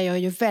pratar jag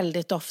ju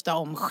väldigt ofta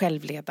om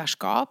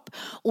självledarskap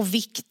och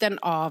vikten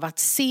av att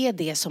se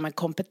det som en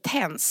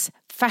kompetens,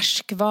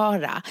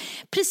 färskvara.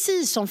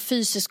 Precis som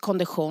fysisk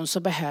kondition så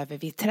behöver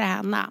vi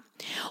träna.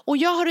 Och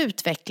jag har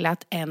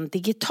utvecklat en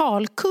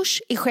digital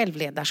kurs i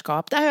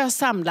självledarskap där jag har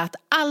samlat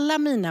alla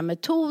mina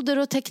metoder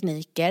och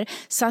tekniker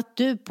så att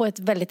du på ett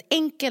väldigt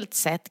enkelt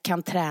sätt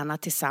kan träna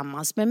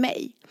tillsammans med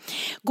mig.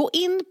 Gå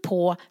in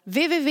på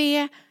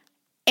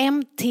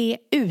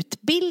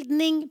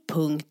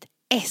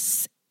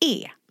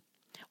www.mtutbildning.se.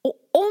 Och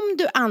om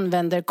du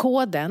använder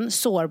koden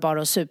sårbar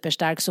och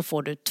superstark så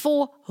får du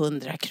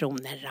 200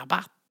 kronor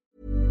rabatt.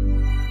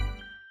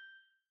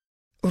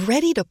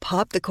 Ready to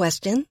pop the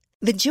question?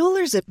 The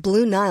jewelers at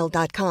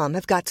BlueNile.com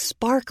have got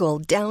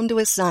sparkle down to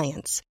a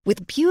science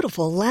with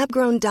beautiful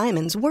lab-grown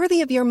diamonds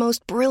worthy of your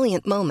most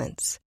brilliant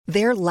moments.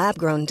 Their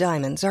lab-grown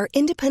diamonds are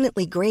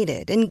independently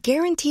graded and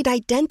guaranteed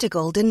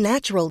identical to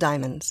natural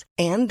diamonds,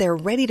 and they're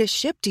ready to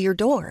ship to your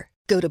door.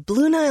 Go to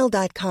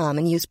BlueNile.com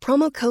and use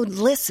promo code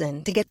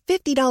LISTEN to get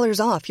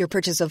 $50 off your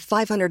purchase of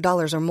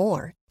 $500 or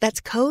more.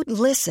 That's code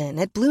LISTEN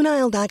at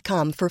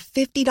BlueNile.com for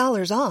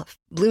 $50 off.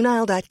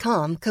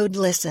 BlueNile.com, code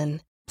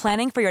LISTEN.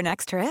 Planning for your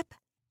next trip?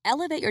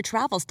 Elevate your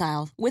travel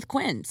style with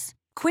Quince.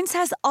 Quince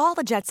has all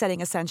the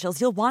jet-setting essentials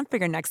you'll want for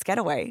your next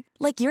getaway,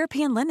 like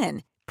European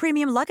linen,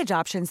 premium luggage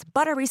options,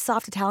 buttery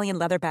soft Italian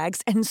leather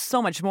bags, and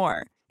so much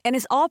more. And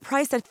is all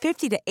priced at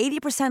 50 to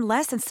 80%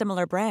 less than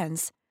similar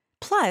brands.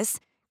 Plus,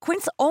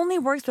 Quince only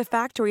works with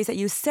factories that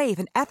use safe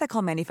and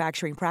ethical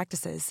manufacturing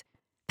practices.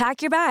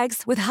 Pack your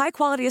bags with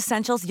high-quality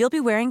essentials you'll be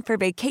wearing for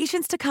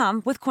vacations to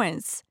come with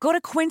Quince. Go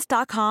to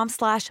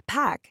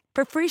quince.com/pack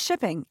for free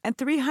shipping and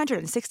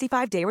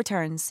 365-day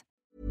returns.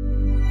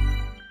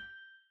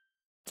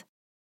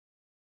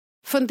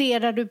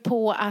 Funderar du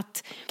på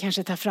att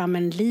kanske ta fram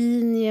en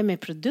linje med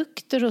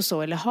produkter och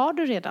så, eller har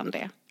du redan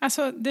det?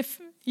 Alltså,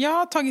 jag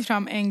har tagit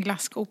fram en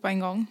glasskopa en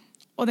gång.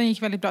 Och den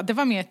gick väldigt bra. Det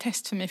var mer ett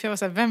test för mig. För jag var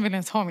så här, vem vill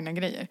ens ha mina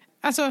grejer?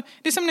 Alltså,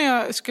 det är som när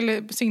jag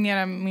skulle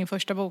signera min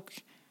första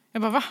bok.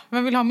 Jag bara, va?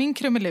 Vem vill ha min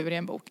krumelur i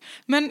en bok?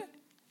 Men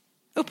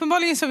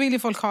uppenbarligen så vill ju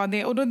folk ha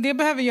det. Och då, det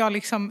behöver jag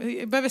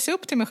behöver se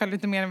upp till mig själv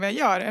lite mer än vad jag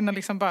gör. Än att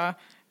liksom bara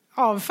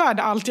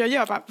avfärda allt jag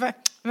gör. Bara,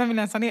 vem vill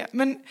ens ha det?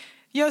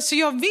 Så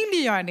jag vill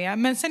ju göra det.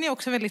 Men sen är jag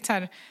också väldigt så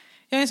här,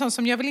 jag är en sån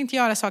som, jag vill inte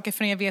göra saker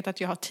förrän jag vet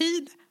att jag har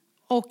tid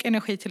och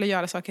energi till att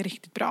göra saker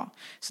riktigt bra.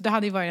 Så det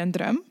hade ju varit en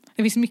dröm.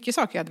 Det finns mycket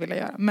saker jag hade velat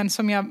göra. Men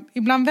som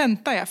ibland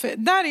väntar jag. För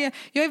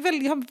jag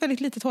har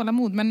väldigt lite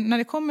tålamod. Men när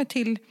det kommer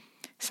till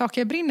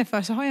saker jag brinner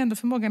för så har jag ändå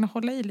förmågan att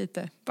hålla i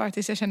lite. Bara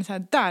tills jag känner så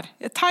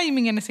här,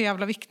 tajmingen är så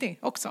jävla viktig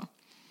också.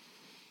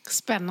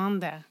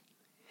 Spännande.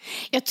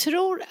 Jag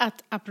tror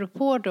att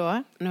apropå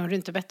då, nu har du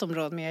inte bett om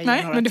råd men jag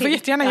Nej, men du får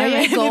jättegärna göra det.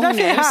 Jag är igång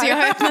nu så jag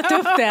har öppnat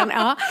upp den.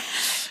 Ja.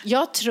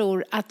 Jag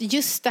tror att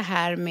just det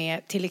här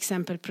med till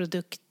exempel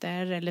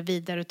produkter eller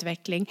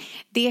vidareutveckling,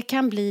 det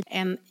kan bli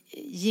en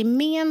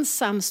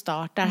gemensam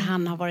start där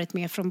han har varit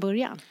med från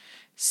början.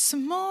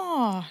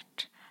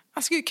 Smart!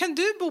 Alltså, kan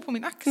du bo på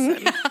min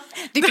axel?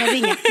 Du kan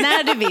ringa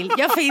när du vill,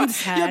 jag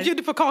finns här. Jag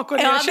bjuder på kakor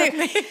och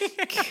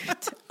Gud,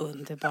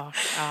 underbart.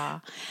 Ja.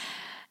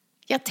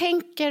 Jag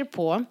tänker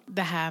på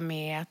det här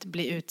med att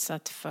bli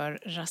utsatt för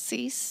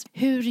rasism.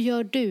 Hur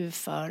gör du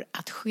för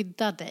att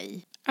skydda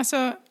dig?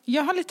 Alltså,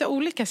 jag har lite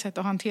olika sätt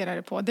att hantera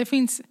det på. Det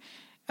finns,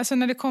 alltså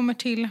när det kommer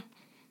till...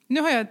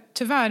 Nu har jag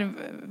tyvärr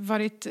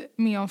varit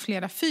med om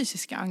flera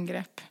fysiska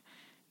angrepp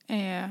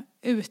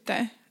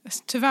ute.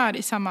 Tyvärr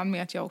i samband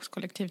med att jag åkt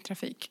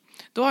kollektivtrafik.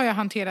 Då har jag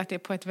hanterat det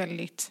på ett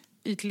väldigt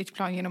ytligt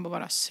plan genom att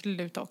bara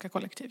sluta åka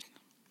kollektivt.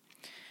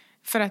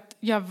 För att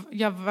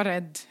jag var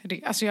rädd.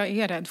 Alltså jag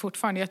är rädd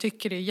fortfarande. Jag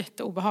tycker det är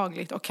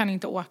jätteobehagligt och kan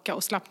inte åka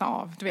och slappna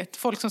av. Du vet,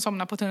 folk som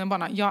somnar på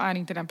tunnelbanan. Jag är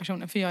inte den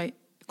personen för jag är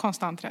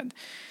konstant rädd.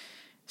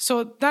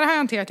 Så där har jag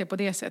hanterat det på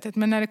det sättet.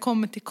 Men när det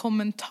kommer till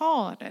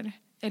kommentarer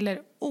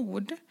eller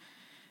ord.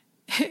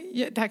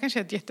 Det här kanske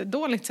är ett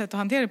jättedåligt sätt att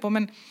hantera det på.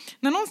 Men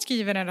när någon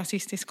skriver en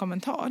rasistisk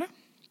kommentar.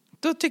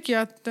 Då tycker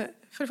jag att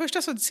för det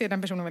första så ser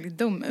den personen väldigt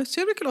dum ut. Så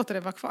jag brukar låta det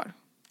vara kvar.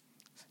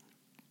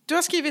 Du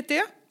har skrivit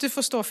det, du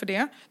får stå för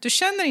det. Du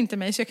känner inte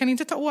mig så jag kan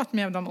inte ta åt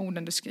mig av de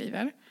orden du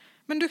skriver.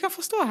 Men du kan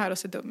få stå här och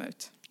se dum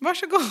ut.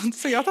 Varsågod,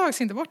 så jag tar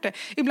faktiskt inte bort det.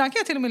 Ibland kan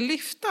jag till och med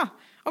lyfta.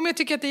 Om jag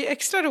tycker att det är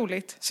extra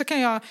roligt så kan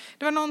jag...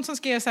 Det var någon som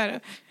skrev så här...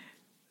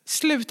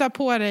 Sluta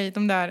på dig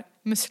de där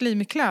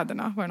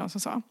muslimkläderna, var det någon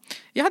som sa.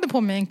 Jag hade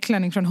på mig en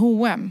klänning från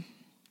H&M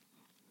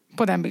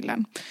på den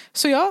bilden.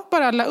 Så jag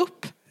bara la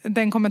upp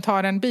den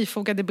kommentaren,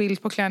 bifogade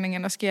bild på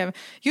klänningen och skrev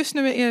just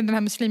nu är den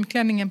här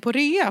muslimklänningen på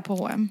rea på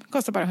H&M.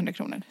 Kostar bara 100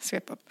 kronor.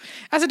 Svep upp.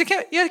 Alltså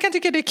jag kan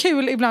tycka det är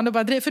kul ibland att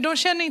bara driva. För de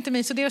känner inte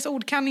mig så deras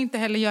ord kan inte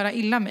heller göra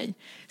illa mig.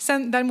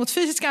 Sen däremot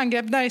fysiska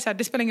angrepp, där är så här,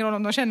 det spelar ingen roll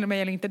om de känner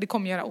mig eller inte. Det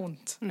kommer göra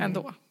ont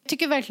ändå. Jag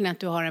tycker verkligen att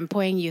du har en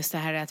poäng just det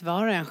här att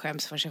var och en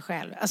skäms för sig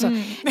själv. Alltså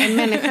en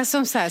människa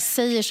som så här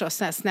säger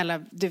så här,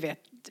 snälla du vet.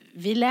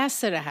 Vi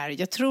läser det här.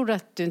 Jag tror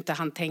att du inte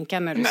hann tänka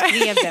när du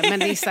skrev det. Men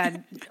det är så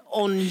här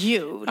on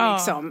you.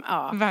 Liksom.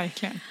 Ja,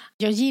 verkligen.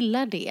 Jag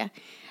gillar det.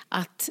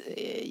 Att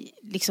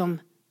liksom,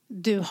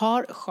 du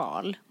har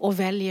sjal och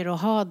väljer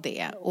att ha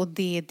det. Och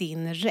det är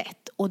din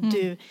rätt. Och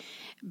du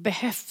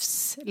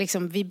behövs.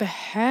 Liksom, vi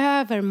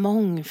behöver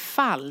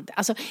mångfald.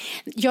 Alltså,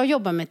 jag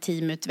jobbar med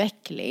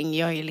teamutveckling.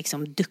 Jag är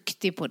liksom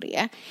duktig på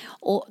det.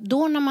 Och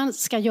då när man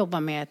ska jobba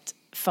med ett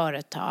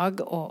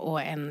företag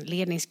och en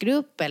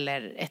ledningsgrupp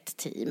eller ett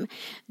team,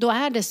 då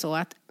är det så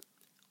att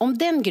om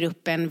den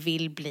gruppen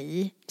vill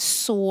bli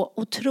så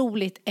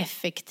otroligt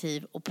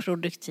effektiv och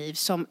produktiv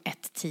som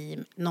ett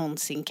team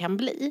någonsin kan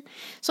bli,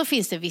 så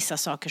finns det vissa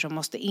saker som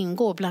måste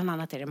ingå, bland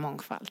annat är det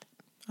mångfald.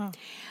 Ja.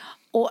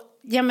 Och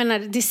jag menar,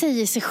 det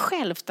säger sig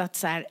självt att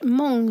så här,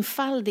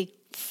 mångfaldig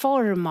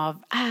form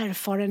av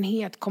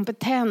erfarenhet,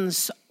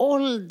 kompetens,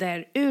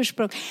 ålder,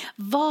 ursprung,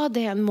 vad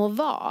det än må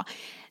vara,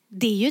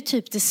 det är ju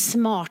typ det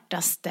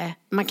smartaste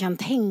man kan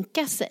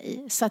tänka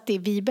sig. Så att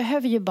vi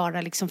behöver ju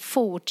bara liksom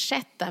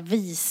fortsätta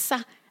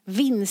visa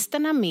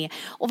vinsterna med.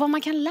 Och vad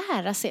man kan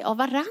lära sig av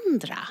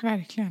varandra.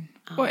 Verkligen.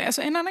 Och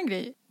alltså en annan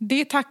grej.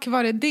 Det är tack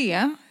vare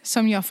det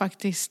som jag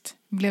faktiskt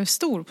blev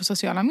stor på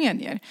sociala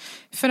medier.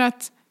 För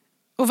att,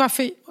 och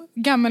varför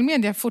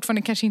gammelmedia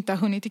fortfarande kanske inte har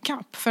hunnit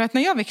ikapp. För att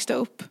när jag växte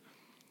upp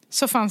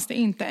så fanns det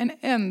inte en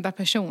enda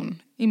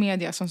person i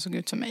media som såg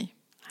ut som mig.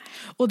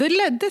 Och det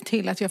ledde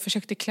till att jag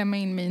försökte klämma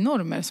in mig i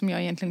normer som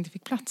jag egentligen inte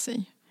fick plats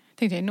i.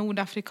 Tänkte jag,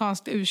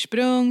 nordafrikanskt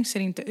ursprung, ser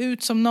inte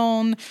ut som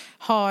någon,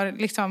 har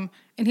liksom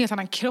en helt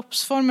annan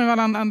kroppsform än vad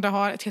alla andra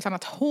har, ett helt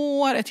annat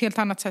hår, ett helt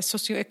annat så här,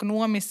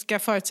 socioekonomiska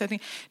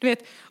förutsättningar. Du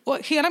vet, och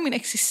hela min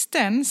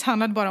existens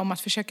handlade bara om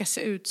att försöka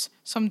se ut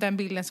som den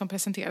bilden som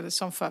presenterades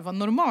som för vad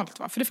normalt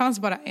var. För det fanns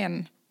bara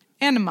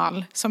en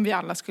mall som vi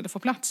alla skulle få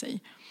plats i.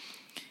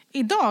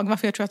 Idag,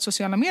 varför jag tror att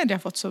sociala medier har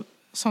fått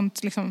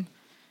sånt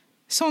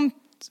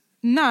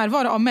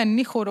närvaro av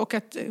människor och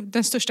att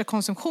den största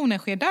konsumtionen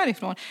sker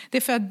därifrån. Det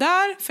är för att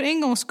där, för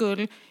en gångs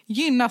skull,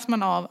 gynnas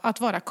man av att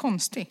vara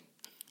konstig.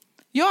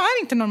 Jag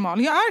är inte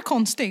normal, jag är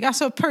konstig.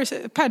 Alltså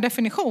per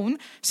definition,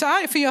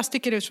 för jag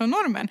sticker ut från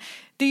normen.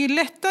 Det är ju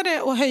lättare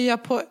att höja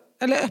på,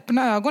 eller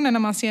öppna ögonen när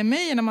man ser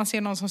mig än när man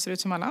ser någon som ser ut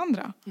som alla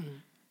andra.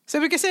 Så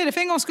jag brukar säga det,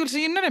 för en gångs skull så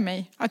gynnar det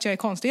mig att jag är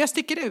konstig. Jag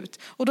sticker ut.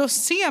 Och då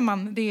ser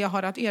man det jag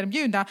har att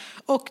erbjuda.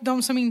 Och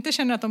de som inte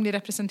känner att de blir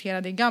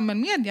representerade i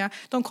gammelmedia,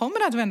 de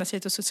kommer att vända sig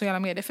till sociala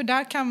medier. För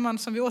där kan man,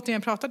 som vi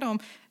återigen pratade om,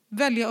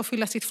 välja att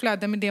fylla sitt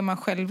flöde med det man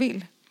själv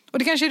vill. Och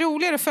det kanske är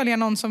roligare att följa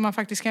någon som man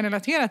faktiskt kan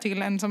relatera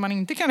till än som man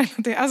inte kan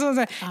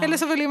relatera. Eller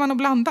så väljer man att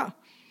blanda.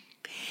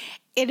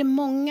 Är det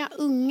många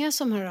unga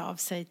som hör av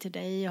sig till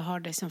dig och har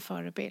dig som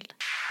förebild?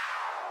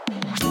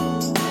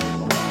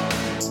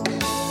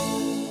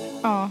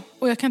 Ja,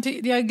 och jag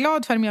är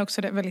glad för det, men jag är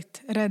också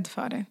väldigt rädd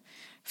för det.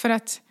 För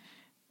att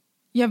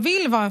jag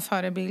vill vara en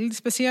förebild,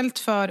 speciellt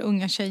för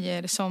unga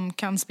tjejer som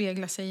kan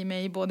spegla sig i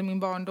mig, både min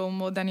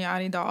barndom och den jag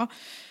är idag.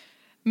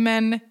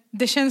 Men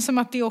det känns som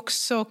att det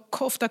också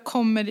ofta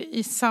kommer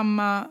i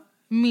samma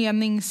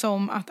mening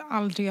som att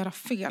aldrig göra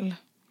fel.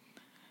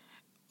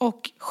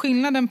 Och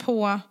skillnaden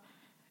på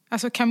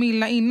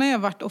Camilla innan jag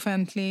varit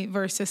offentlig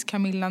versus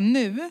Camilla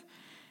nu.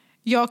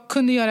 Jag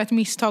kunde göra ett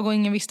misstag och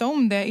ingen visste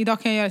om det.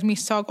 Idag kan jag göra ett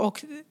misstag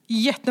och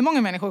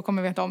jättemånga människor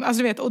kommer veta om.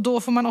 Och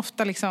då får man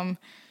ofta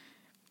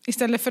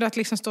istället för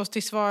att stå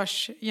till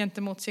svars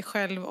gentemot sig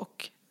själv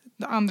och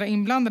andra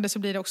inblandade, så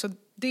blir det också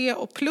det,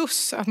 och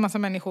plus att massa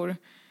människor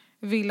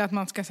vill att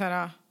man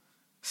ska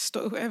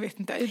stå, jag vet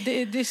inte,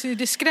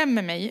 det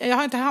skrämmer mig. Jag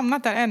har inte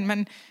hamnat där än,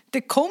 men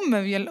det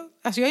kommer väl,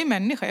 jag är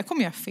människa, jag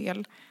kommer göra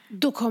fel.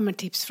 Då kommer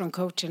tips från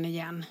coachen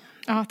igen.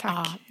 Ja,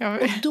 tack. Ja.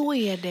 Och då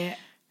är det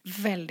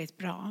väldigt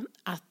bra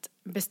att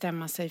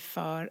bestämma sig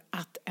för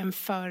att en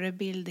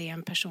förebild är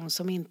en person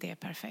som inte är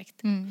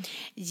perfekt.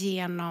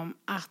 Genom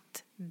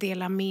att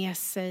dela med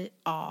sig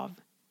av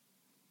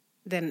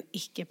den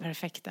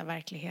icke-perfekta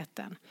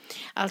verkligheten.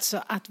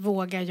 Alltså att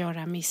våga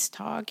göra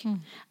misstag.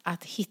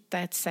 Att hitta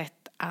ett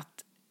sätt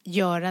att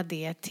göra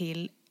det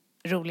till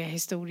roliga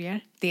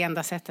historier. Det är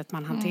enda sättet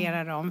man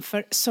hanterar dem.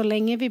 För så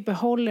länge vi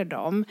behåller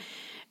dem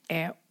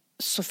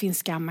så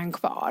finns skammen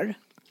kvar.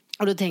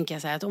 Och då tänker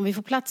jag så här, att om vi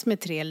får plats med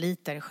 3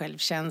 liter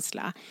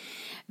självkänsla,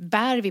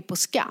 bär vi på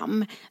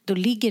skam, då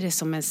ligger det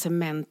som en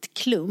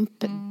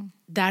cementklump.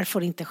 Där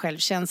får inte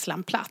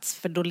självkänslan plats,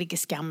 för då ligger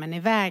skammen i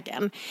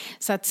vägen.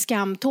 Så att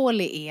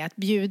skamtålig är att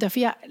bjuda. För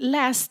jag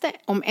läste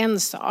om en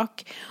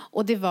sak,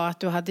 och det var att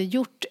du hade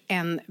gjort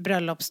en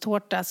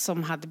bröllopstårta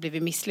som hade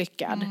blivit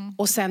misslyckad.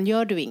 Och sen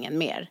gör du ingen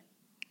mer.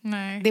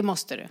 Nej. Det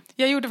måste du.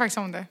 Jag gjorde faktiskt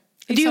om det.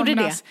 Du gjorde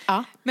det?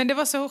 Ja. Men det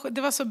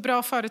var så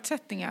bra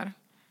förutsättningar.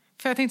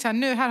 För jag tänkte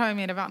här har jag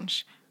min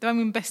revansch. Det var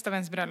min bästa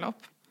väns bröllop.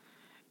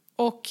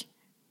 Och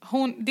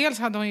dels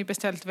hade hon ju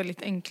beställt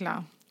väldigt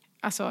enkla,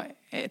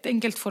 ett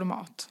enkelt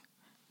format.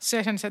 Så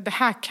jag kände att det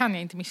här kan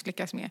jag inte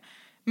misslyckas med.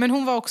 Men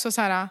hon var också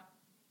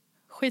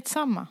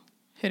skitsamma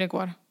hur det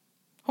går.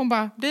 Hon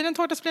bara, blir det en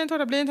tårta så blir det en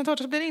tårta, blir det inte en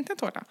tårta så blir det inte en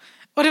tårta.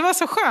 Och det var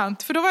så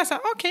skönt, för då var jag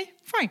okej,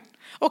 fine.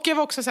 Och jag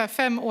var också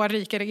 5 år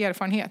rikare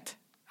erfarenhet.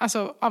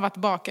 Av att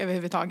baka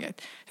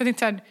överhuvudtaget. Jag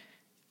tänkte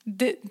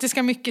det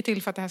ska mycket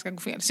till för att det här ska gå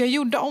fel. Så jag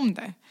gjorde om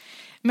det.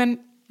 Men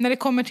när det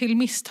kommer till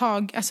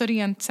misstag,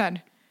 rent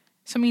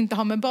som inte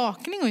har med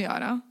bakning att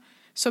göra,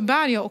 så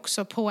bär jag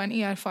också på en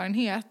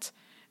erfarenhet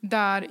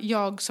där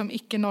jag som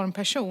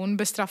icke-normperson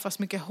bestraffas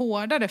mycket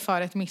hårdare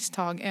för ett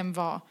misstag än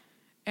vad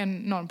en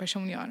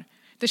normperson gör.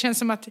 Det känns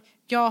som att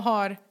jag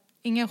har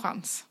ingen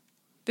chans.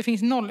 Det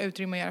finns 0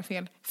 utrymme att göra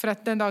fel. För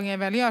att den dagen jag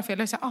väl gör fel,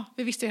 då är det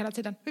vi visste det hela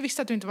tiden. Vi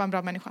visste att du inte var en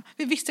bra människa.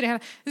 Vi visste det hela.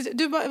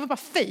 Du var bara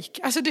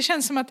fake. Det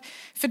känns som att,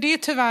 för det är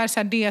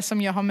tyvärr det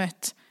som jag har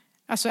mött,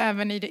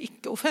 även i det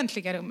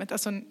icke-offentliga rummet.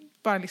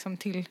 Bara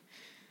till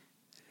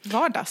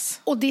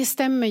vardags. Och det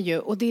stämmer ju.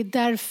 Och det är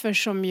därför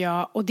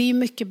som och det är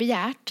mycket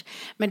begärt,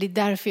 men det är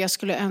därför jag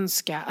skulle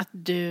önska att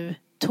du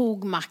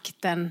tog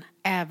makten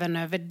även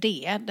över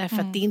det. Därför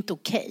att det är inte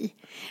okej.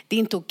 Det är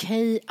inte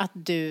okej att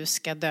du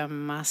ska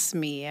dömas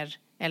mer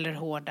eller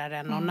hårdare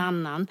än någon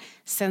annan.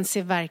 Sen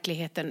ser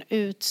verkligheten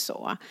ut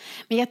så.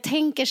 Men jag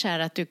tänker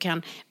att du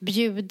kan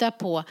bjuda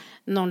på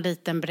någon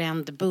liten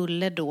bränd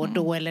bulle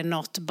då eller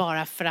något,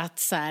 bara för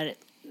att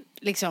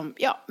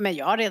men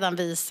jag har redan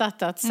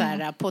visat att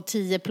på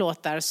 10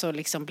 plåtar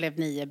så blev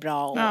 9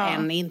 bra och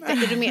en inte.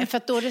 Är du med? För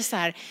att då är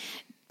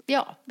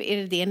det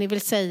är det ni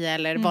vill säga,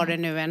 eller vad det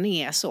nu än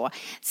är så.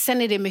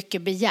 Sen är det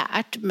mycket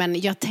begärt, men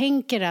jag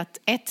tänker att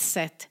ett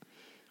sätt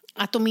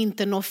att de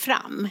inte når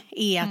fram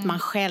är att man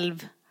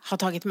själv har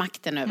tagit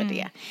makten över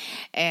det.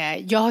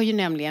 Jag har ju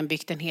nämligen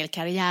byggt en hel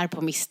karriär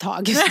på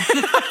misstag.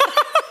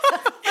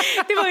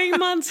 Det var en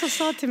man som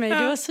sa till mig,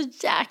 det var så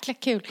jäkla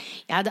kul.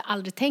 Jag hade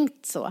aldrig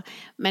tänkt så.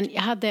 Men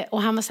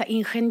och han var så här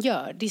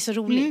ingenjör, det är så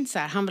roligt. Så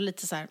här, han var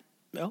lite så här,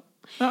 ja.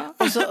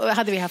 Och så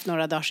hade vi haft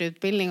några dagars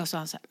utbildning och så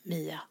han sa,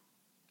 Mia,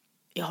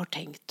 jag har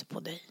tänkt på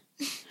dig.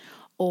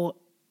 Och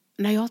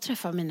när jag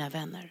träffar mina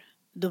vänner,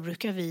 då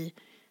brukar vi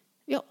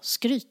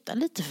skryta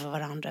lite för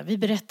varandra. Vi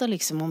berättar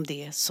liksom om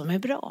det som är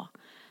bra.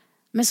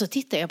 Men så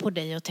tittar jag på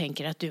dig och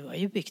tänker att du har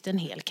ju byggt en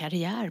hel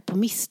karriär på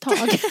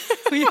misstag.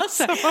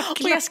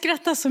 och jag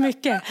skrattar så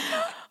mycket.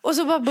 Och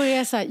så bara börjar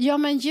jag säga, ja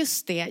men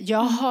just det,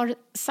 jag har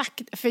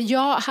sagt, för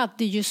jag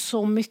hade ju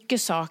så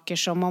mycket saker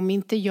som om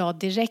inte jag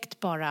direkt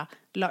bara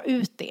la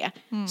ut det,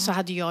 så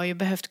hade jag ju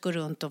behövt gå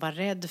runt och vara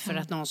rädd för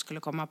att någon skulle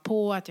komma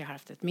på att jag har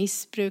haft ett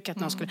missbruk, att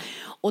någon skulle,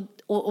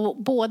 och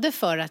både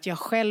för att jag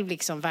själv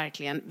liksom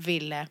verkligen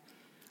ville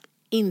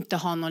inte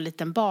ha någon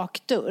liten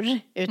bakdörr,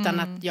 utan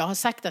att jag har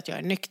sagt att jag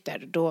är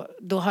nykter,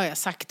 då har jag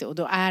sagt det och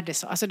då är det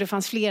så. Alltså det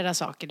fanns flera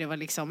saker, det var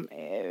liksom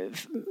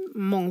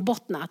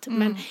mångbottnat.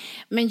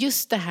 Men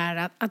just det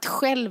här att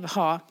själv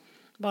ha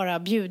bara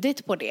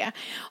bjudit på det.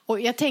 Och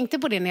jag tänkte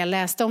på det när jag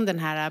läste om den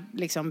här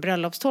liksom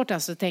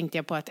bröllopstårtan, så tänkte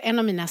jag på att en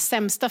av mina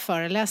sämsta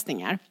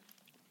föreläsningar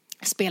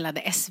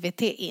spelade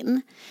SVT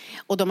in.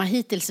 Och de har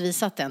hittills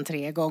visat den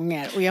 3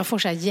 gånger. Och jag får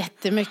så här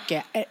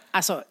jättemycket,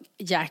 alltså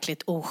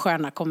jäkligt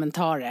osköna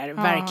kommentarer.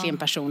 Verkligen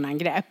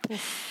personangrepp.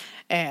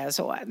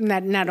 Så,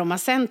 när de har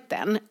sänt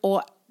den.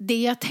 Och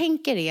det jag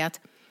tänker är att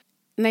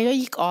när jag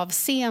gick av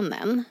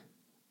scenen,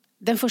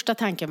 den första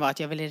tanken var att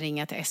jag ville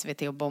ringa till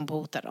SVT och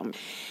bombhota dem.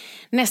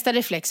 Nästa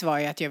reflex var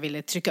ju att jag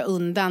ville trycka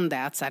undan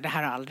det, att så här, det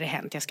här har aldrig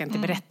hänt, jag ska inte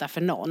berätta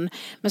för någon.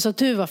 Men så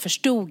tur var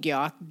förstod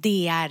jag att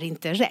det är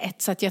inte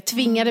rätt. Så att jag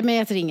tvingade mig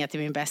att ringa till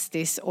min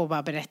bästis och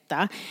bara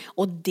berätta.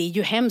 Och det är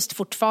ju hemskt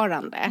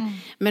fortfarande.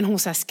 Men hon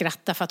så här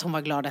skrattade för att hon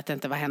var glad att det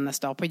inte var hennes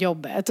dag på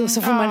jobbet. Och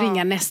så får man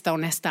ringa nästa och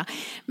nästa.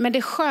 Men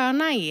det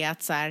sköna är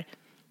att så här,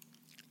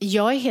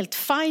 jag är helt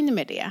fine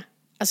med det.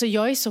 Alltså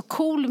jag är så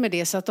cool med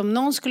det, så att om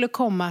någon skulle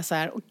komma så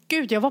här,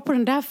 gud jag var på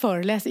den där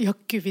föreläsningen,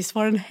 gud visst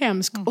var den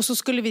hemsk, och så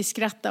skulle vi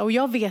skratta, och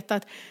jag vet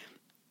att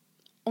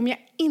om jag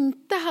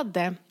inte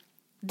hade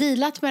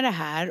dealat med det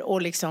här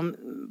och liksom,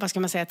 vad ska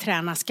man säga,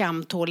 träna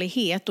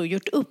skamtålighet och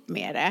gjort upp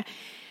med det,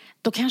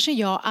 då kanske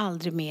jag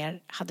aldrig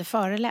mer hade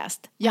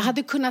föreläst. Jag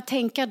hade kunnat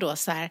tänka då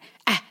så här,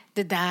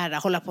 det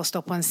där, hålla på att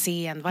stå på en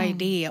scen, vad är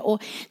det?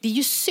 Och det är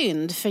ju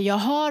synd, för jag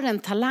har en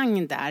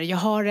talang där. Jag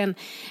har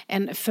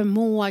en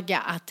förmåga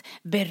att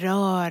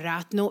beröra,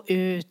 att nå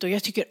ut, och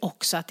jag tycker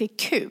också att det är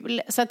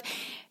kul. Så att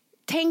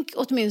tänk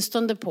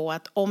åtminstone på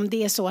att om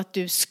det är så att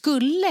du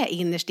skulle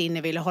innerst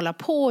inne vilja hålla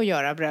på och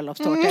göra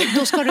bröllopstårtor,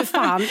 då ska du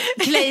fan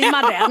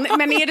claima den.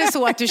 Men är det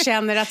så att du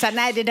känner att så här,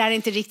 nej, det där är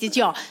inte riktigt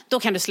jag, då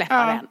kan du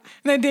släppa den.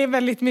 Nej, det är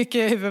väldigt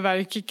mycket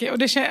huvudvärk.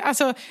 Och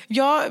alltså,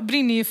 jag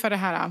brinner ju för det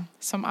här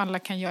som alla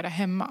kan göra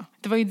hemma.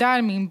 Det var ju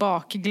där min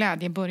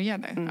bakglädje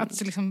började.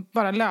 Att liksom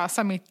bara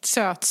lösa mitt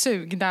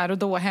sötsug där och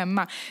då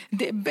hemma.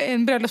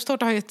 En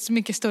bröllopstårta har ju ett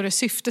mycket större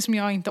syfte som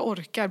jag inte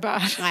orkar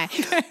bära. Nej.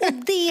 Och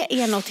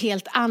det är något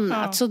helt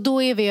annat. Så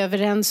då är vi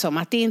överens om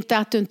att det är inte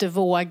att du inte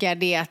vågar,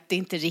 det är att det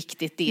inte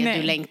riktigt det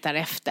du längtar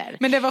efter.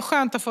 Men det var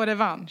skönt att få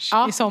revansch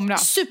i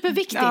somras.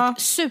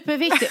 Superviktigt,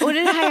 superviktigt. Och det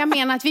är det här jag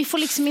menar, att vi får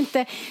liksom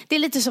inte, det är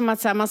lite som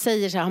att så här, man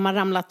säger så här, har man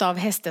ramlat av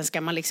hästen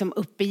ska man liksom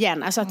upp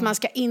igen. Alltså att man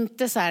ska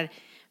inte så här,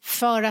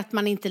 för att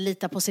man inte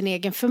litar på sin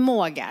egen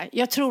förmåga.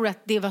 Jag tror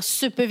att det var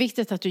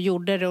superviktigt att du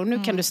gjorde det, och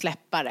nu kan du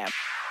släppa det.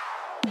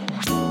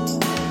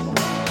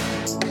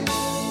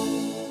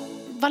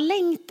 Vad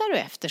längtar du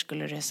efter,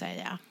 skulle du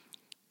säga?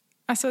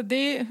 Alltså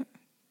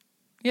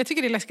jag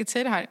tycker det är läskigt att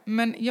säga det här,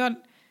 men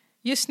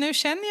just nu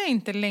känner jag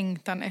inte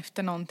längtan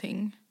efter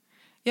någonting.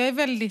 Jag är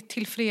väldigt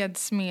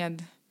tillfreds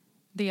med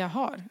det jag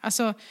har.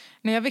 Alltså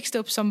när jag växte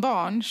upp som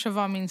barn så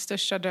var min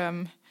största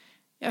dröm,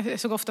 jag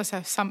såg ofta så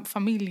här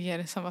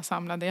familjer som var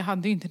samlade. Jag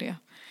hade ju inte det.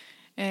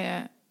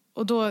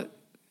 Och då,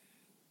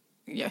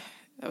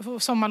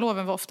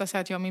 sommarloven var ofta så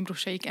att jag och min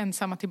brorsa gick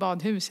ensamma till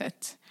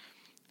badhuset.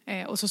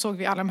 Och så såg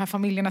vi alla de här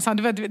familjerna. Så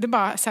det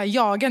bara så här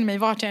jagade mig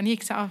vart jag än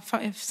gick. Så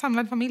här,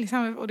 samlad familj.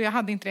 Och jag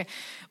hade inte det.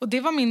 Och det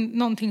var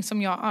någonting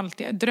som jag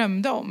alltid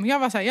drömde om. Jag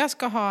var så här, jag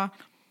ska ha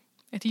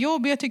ett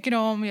jobb jag tycker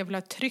om. Jag vill ha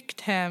ett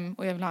tryggt hem.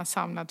 Och jag vill ha en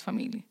samlad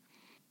familj.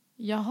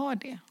 Jag har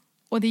det.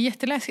 Och det är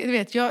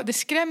jätteläskigt. Det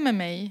skrämmer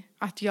mig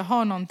att jag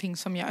har någonting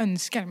som jag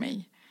önskar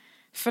mig.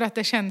 För att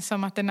det känns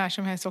som att det när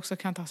som helst också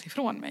kan tas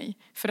ifrån mig.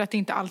 För att det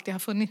inte alltid har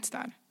funnits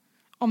där.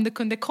 Om det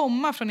kunde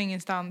komma från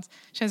ingenstans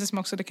känns det som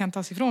också att det kan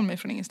tas ifrån mig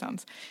från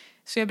ingenstans.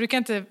 Så jag brukar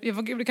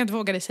inte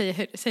våga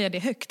säga det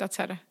högt. Att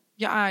så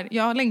här,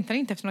 jag längtar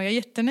inte efter något. Jag är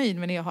jättenöjd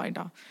med det jag har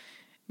idag.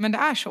 Men det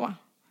är så.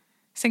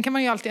 Sen kan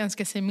man ju alltid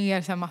önska sig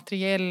mer så här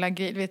materiella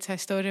grejer. Så här,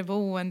 större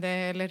boende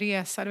eller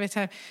resa. Så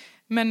här.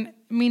 Men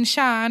min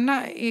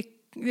kärna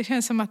det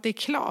känns som att det är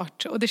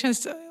klart. Och det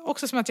känns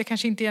också som att jag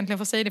kanske inte egentligen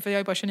får säga det, för jag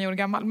är bara 29 år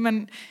gammal.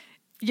 Men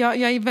jag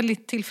är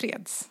väldigt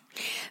tillfreds.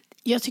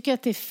 Jag tycker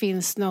att det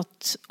finns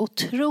något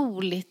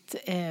otroligt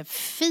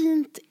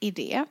fint i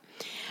det.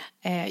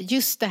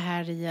 Just det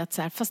här i att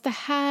så här, fast det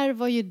här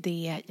var ju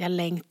det jag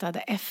längtade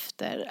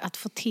efter. Att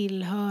få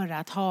tillhöra,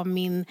 att ha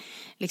min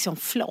liksom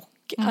flock.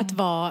 Att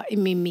vara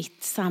i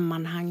mitt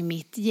sammanhang,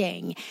 mitt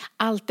gäng.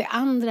 Allt det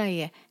andra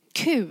är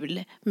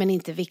kul men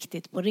inte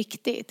viktigt på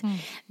riktigt.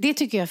 Det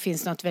tycker jag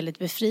finns något väldigt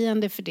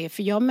befriande för det.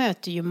 För jag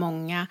möter ju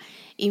många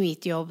i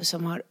mitt jobb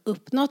som har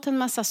uppnått en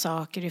massa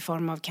saker i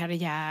form av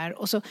karriär.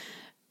 Och så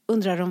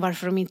undrar de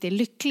varför de inte är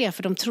lyckliga.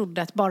 För de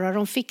trodde att bara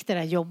de fick det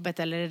där jobbet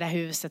eller det där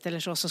huset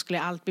eller så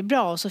skulle allt bli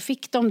bra. Och så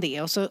fick de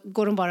det. Och så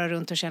går de bara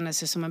runt och känner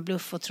sig som en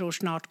bluff och tror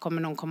snart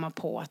kommer någon komma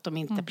på att de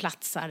inte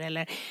platsar.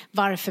 Eller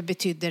varför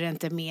betydde det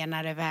inte mer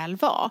när det väl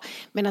var.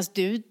 Medan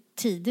du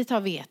tidigt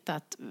har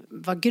vetat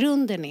vad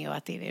grunden är och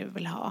att det är det du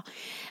vill ha.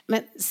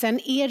 Men sen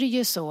är det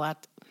ju så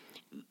att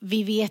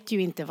vi vet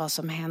ju inte vad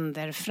som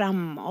händer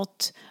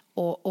framåt.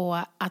 Och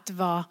att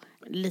vara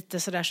lite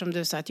sådär som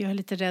du sa, att jag är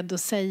lite rädd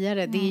att säga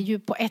det. Det är ju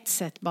på ett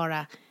sätt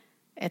bara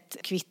ett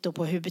kvitto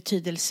på hur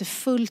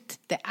betydelsefullt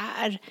det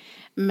är.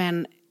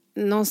 Men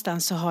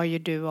någonstans så har ju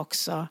du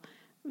också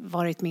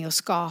varit med och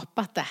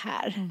skapat det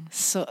här.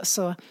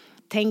 Så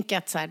tänk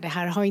att så här, det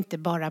här har inte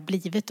bara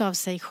blivit av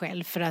sig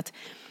själv. För att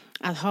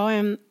ha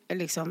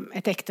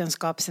ett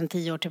äktenskap sedan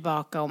 10 år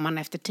tillbaka och man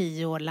efter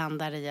 10 år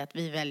landar i att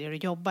vi väljer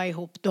att jobba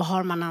ihop, då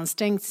har man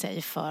ansträngt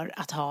sig för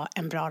att ha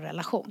en bra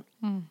relation.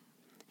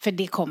 För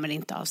det kommer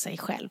inte av sig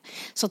själv.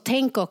 Så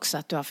tänk också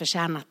att du har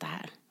förtjänat det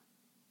här.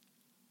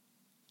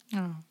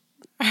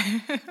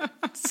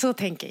 Så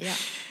tänker jag.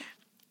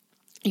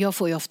 Jag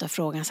får ju ofta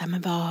frågan så här,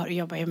 men vad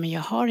jobbar jag med?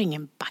 Jag har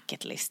ingen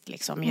bucket list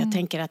liksom. Jag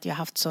tänker att jag har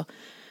haft så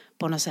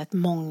på något sätt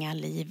många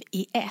liv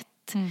i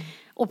ett.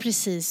 Och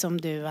precis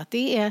som du, att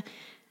det är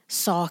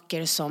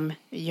saker som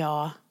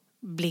jag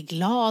blir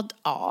glad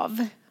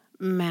av.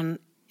 Men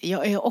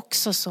jag är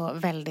också så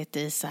väldigt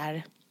i så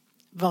här,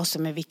 vad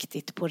som är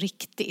viktigt på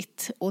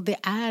riktigt. Och det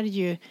är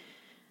ju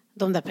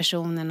de där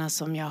personerna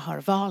som jag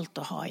har valt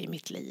att ha i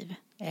mitt liv.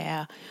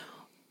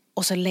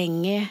 Och så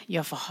länge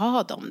jag får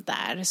ha dem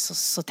där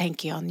så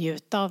tänker jag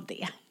njuta av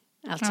det.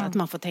 Alltså att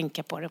man får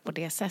tänka på det på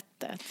det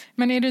sättet.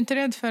 Men är du inte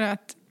rädd för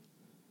att...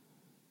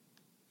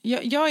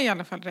 Jag är i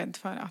alla fall rädd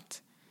för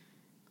att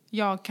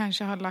jag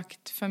kanske har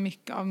lagt för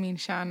mycket av min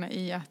kärna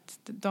i att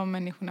de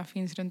människorna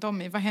finns runt om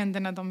mig. Vad händer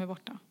när de är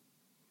borta?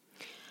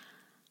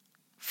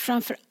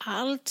 Framför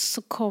allt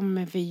så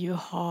kommer vi ju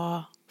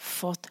ha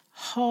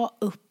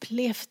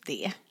upplevt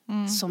det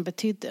som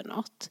betydde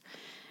något.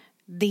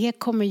 Det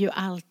kommer ju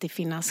alltid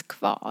finnas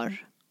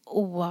kvar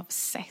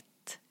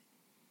oavsett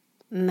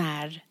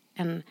när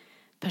en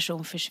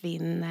person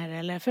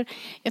försvinner. För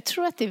jag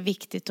tror att det är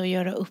viktigt att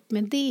göra upp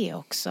med det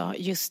också.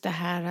 Just det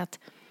här att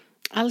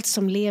allt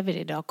som lever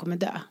idag kommer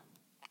dö.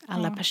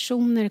 Alla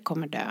personer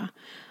kommer dö.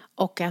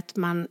 Och att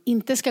man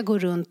inte ska gå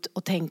runt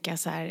och tänka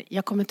så här,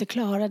 jag kommer inte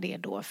klara det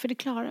då. För det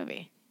klarar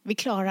vi. Vi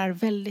klarar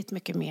väldigt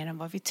mycket mer än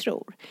vad vi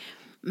tror.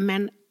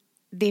 Men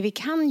det vi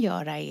kan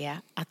göra är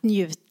att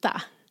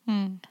njuta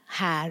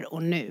här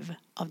och nu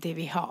av det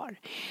vi har.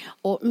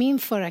 Och min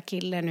förra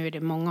kille, nu är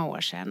det många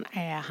år sedan,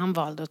 han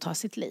valde att ta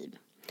sitt liv.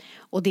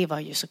 Och det var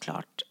ju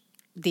såklart,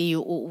 det är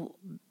ju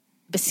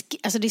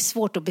alltså det är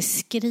svårt att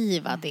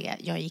beskriva det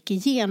jag gick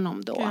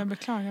igenom då. Jag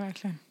beklagar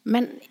verkligen.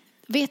 Men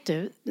vet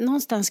du,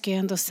 någonstans ska jag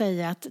ändå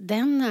säga att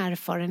den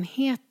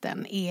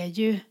erfarenheten är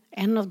ju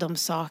en av de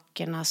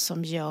sakerna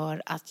som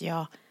gör att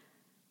jag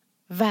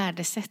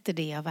värdesätter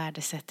det jag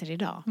värdesätter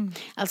idag.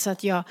 Alltså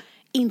att jag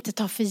inte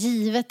tar för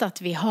givet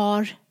att vi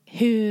har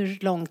hur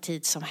lång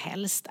tid som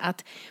helst.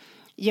 Att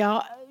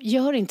jag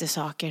gör inte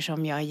saker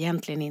som jag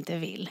egentligen inte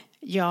vill.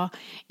 Jag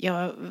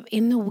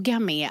är noga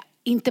med,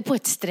 inte på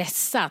ett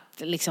stressat,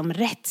 liksom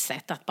rätt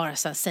sätt att bara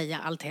så säga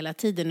allt hela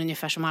tiden,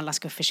 ungefär som alla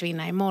ska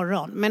försvinna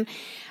imorgon. Men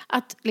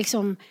att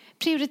liksom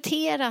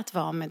prioritera att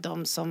vara med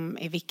dem som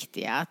är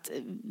viktiga. Att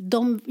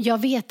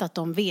jag vet att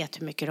de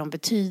vet hur mycket de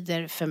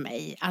betyder för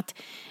mig. Att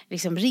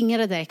liksom ringa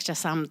det där extra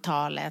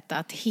samtalet,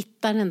 att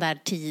hitta den där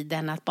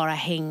tiden att bara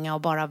hänga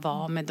och bara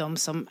vara med dem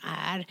som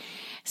är.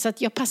 Så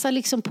att jag passar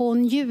liksom på att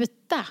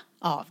njuta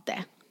av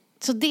det.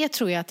 Så det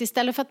tror jag, att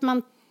istället för att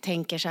man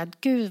tänker så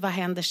att gud vad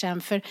händer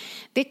sen, för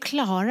det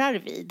klarar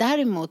vi.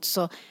 Däremot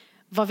så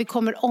vad vi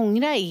kommer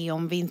ångra är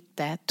om vi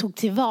inte tog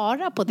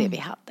tillvara på det vi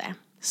hade.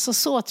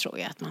 Så tror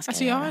jag att man ska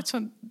göra. Jag har ett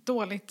så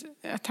dåligt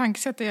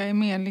tankesätt där jag är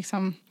mer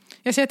liksom,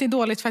 jag säger att det är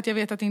dåligt för att jag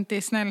vet att det inte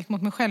är snällt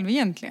mot mig själv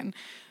egentligen.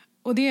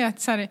 Och det är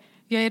att så här,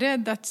 jag är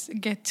rädd att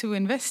get too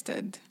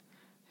invested.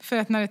 För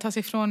att när det tas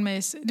ifrån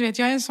mig, du vet,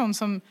 jag är en sån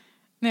som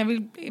när jag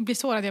vill bli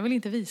sårad, jag vill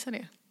inte visa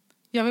det.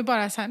 Jag vill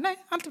bara säga, nej,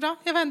 allt är bra.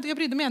 Jag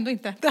brydde mig ändå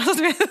inte.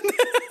 Alltså,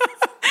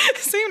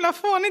 så himla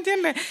fånigt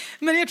egentligen.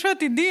 Men jag tror att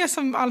det är det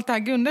som allt det här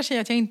grundar sig.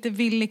 Att jag inte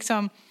vill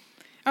liksom...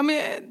 Ja, men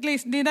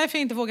det är därför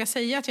jag inte vågar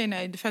säga att jag är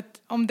nöjd. För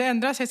att om det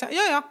ändras så är det så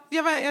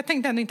här, jag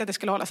tänkte ändå inte att det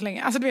skulle hålla så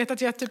länge. Alltså du vet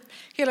att jag typ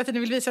hela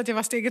tiden vill visa att jag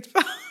var steget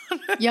för.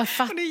 Jag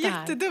fattar. Och det är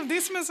jättedumt. Det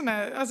är som en sån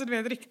här, alltså du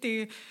vet,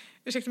 riktig,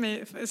 ursäkta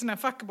mig, sån här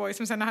fuckboy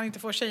som sen när han inte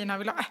får tjejen han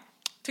vill ha,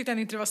 Tyckte han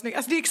inte det var snyggt.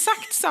 Alltså det är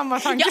exakt samma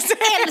tanke.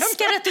 Jag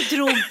älskar att du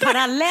drog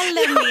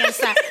paralleller med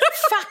så här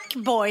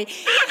fuckboy.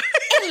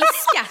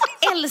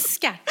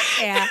 Älskar.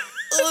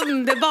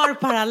 Underbar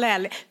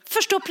parallell.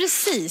 Förstår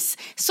precis.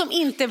 Som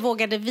inte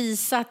vågade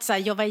visa att så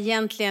här, jag var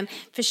egentligen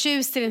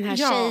förtjust i den här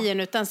tjejen.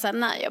 Utan så här,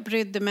 nej, jag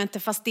brydde mig inte.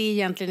 Fast det är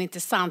egentligen inte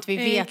sant. Vi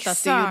vet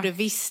att du gjorde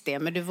visst det.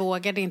 Men du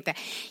vågade inte.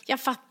 Jag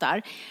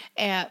fattar.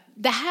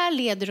 Det här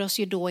leder oss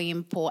ju då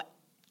in på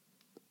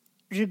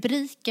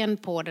rubriken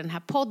på den här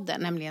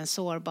podden. Nämligen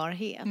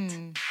sårbarhet.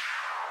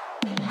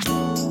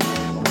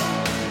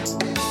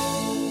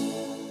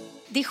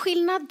 Det är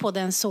skillnad på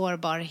den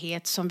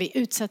sårbarhet som vi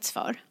utsätts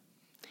för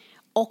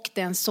och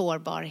den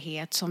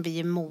sårbarhet som vi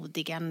är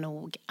modiga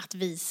nog att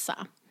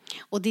visa.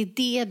 Och det är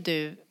det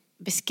du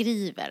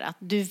beskriver, att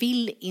du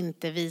vill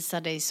inte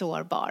visa dig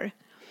sårbar.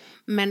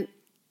 Men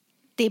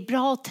det är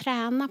bra att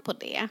träna på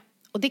det.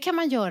 Och det kan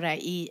man göra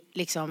i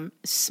liksom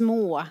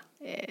små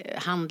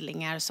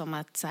handlingar som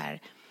att så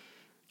här,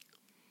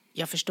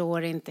 jag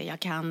förstår inte, jag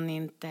kan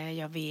inte,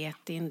 jag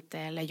vet inte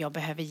eller jag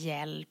behöver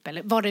hjälp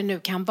eller vad det nu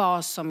kan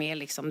vara som är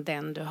liksom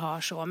den du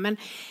har så. Men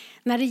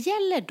när det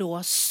gäller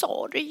då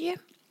sorg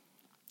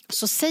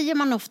så säger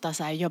man ofta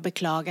så här, jag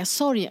beklagar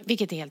sorgen,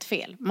 vilket är helt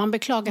fel. Man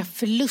beklagar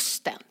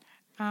förlusten.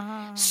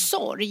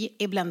 Sorg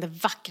är bland det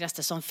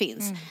vackraste som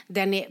finns.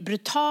 Den är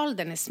brutal,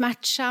 den är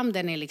smärtsam,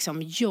 den är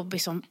liksom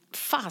jobbig som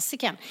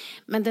fasiken.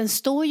 Men den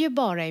står ju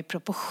bara i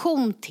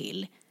proportion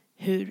till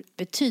hur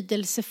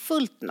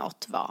betydelsefullt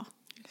något var.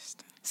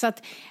 Så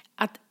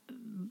att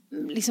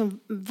liksom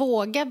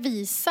våga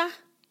visa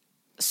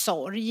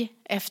sorg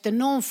efter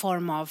någon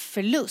form av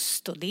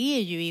förlust, och det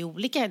är ju i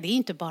olika, det är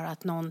inte bara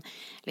att någon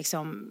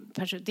liksom,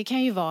 det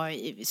kan ju vara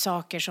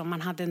saker som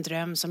man hade en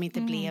dröm som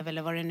inte blev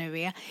eller vad det nu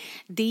är.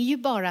 Det är ju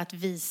bara att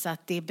visa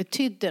att det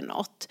betydde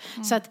något.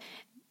 Så att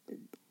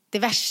det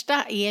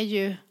värsta är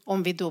ju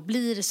om vi då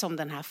blir som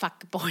den här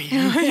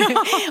fuckboyen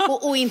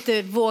och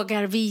inte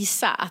vågar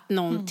visa att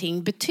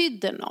någonting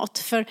betydde något.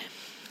 För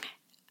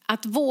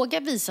att våga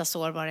visa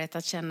sårbarhet,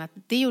 att känna att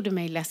det gjorde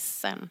mig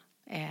ledsen,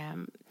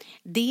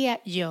 det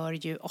gör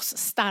ju oss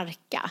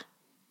starka.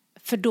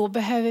 För då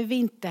behöver vi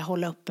inte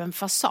hålla upp en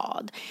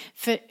fasad.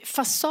 För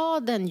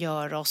fasaden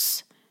gör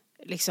oss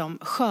liksom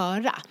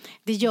sköra.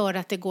 Det gör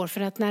att det går,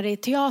 för att när det är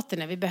teater,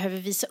 när vi behöver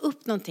visa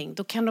upp någonting,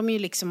 då kan de ju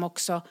liksom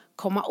också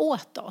komma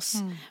åt oss.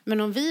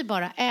 Men om vi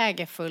bara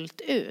äger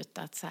fullt ut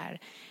att så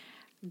här,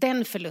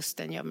 den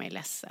förlusten gör mig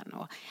ledsen.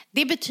 Och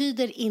det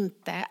betyder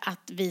inte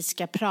att vi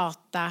ska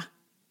prata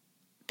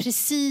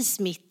precis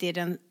mitt i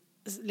den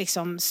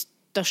liksom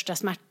största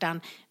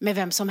smärtan med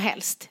vem som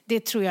helst.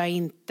 Det tror jag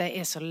inte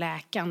är så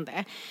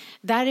läkande.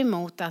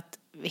 Däremot att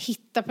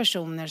hitta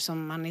personer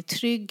som man är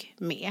trygg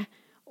med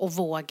och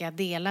våga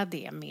dela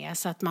det med,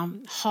 så att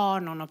man har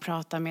någon att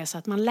prata med, så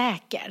att man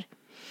läker.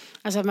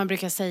 Alltså man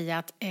brukar säga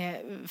att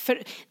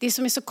för det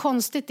som är så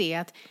konstigt är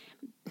att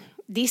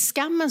det är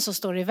skammen som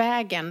står i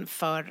vägen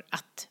för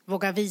att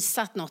våga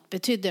visa att något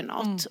betyder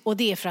något. Och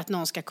det är för att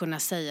någon ska kunna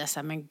säga så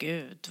här, men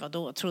gud,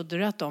 vadå? Trodde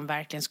du att de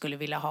verkligen skulle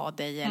vilja ha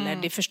dig? Eller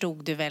det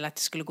förstod du väl att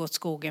det skulle gå åt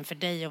skogen för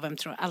dig, och vem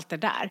tror, allt det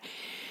där.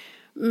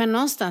 Men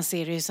någonstans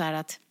är det ju så här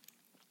att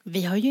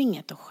vi har ju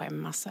inget att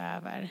skämmas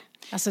över.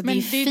 Alltså det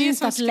är fint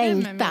det att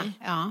längta.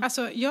 Ja.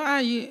 Alltså jag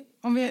är ju,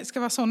 om vi ska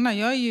vara sådana,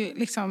 jag är ju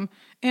liksom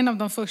en av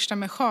de första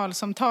med sjal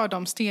som tar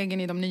de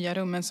stegen i de nya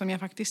rummen som jag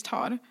faktiskt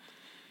har.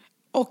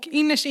 Och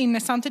innerst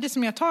inne, samtidigt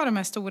som jag tar de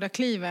här stora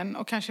kliven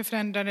och kanske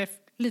förändrar det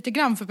lite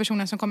grann för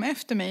personen som kommer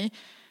efter mig,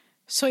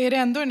 så är det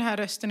ändå den här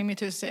rösten i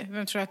mitt hus.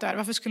 Vem tror du att det är?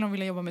 Varför skulle de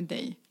vilja jobba med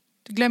dig?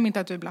 Glöm inte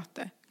att du är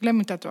blatte. Glöm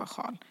inte att du har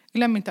sjal.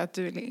 Glöm inte att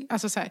du är...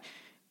 Alltså så här,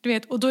 du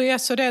vet, och då är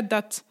jag så rädd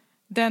att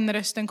den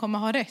rösten kommer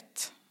ha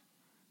rätt.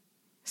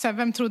 Så här,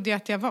 vem trodde jag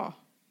att jag var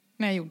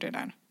när jag gjorde det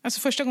där? Alltså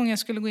första gången jag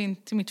skulle gå in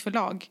till mitt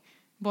förlag,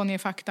 Bonnier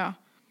Fakta,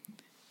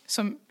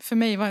 som för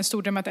mig var en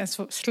stor dröm att ens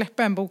få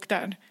släppa en bok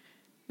där.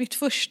 Mitt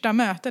första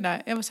möte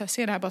där, jag var så här,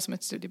 se det här bara som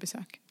ett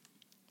studiebesök.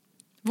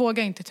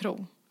 Våga inte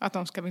tro att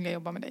de ska vilja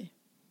jobba med dig.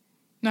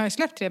 Nu har jag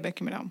släppt 3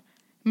 böcker med dem.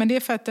 Men det är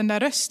för att den där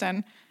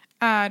rösten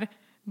är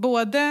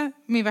både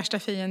min värsta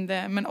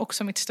fiende, men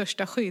också mitt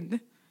största skydd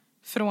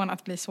från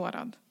att bli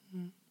sårad.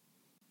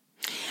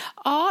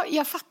 Ja,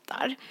 jag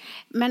fattar.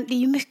 Men det är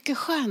ju mycket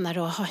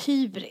skönare att ha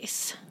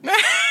hybris.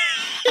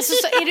 Alltså,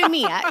 så är du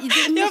med? Det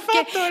är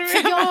mycket,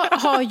 för jag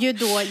har ju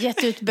då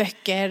gett ut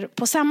böcker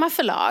på samma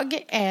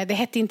förlag. Det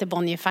hette inte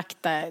Bonnier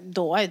Fakta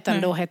då,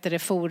 utan då hette det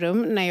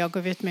Forum, när jag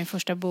gav ut min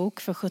första bok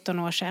för 17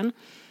 år sedan.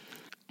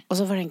 Och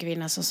så var det en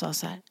kvinna som sa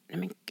så här, nej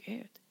men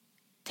gud,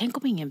 tänk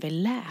om ingen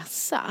vill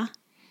läsa.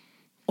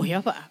 Och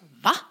jag bara,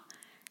 va?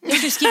 Jag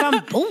skulle skriva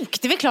en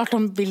bok, det är väl klart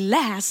de vill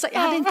läsa. Jag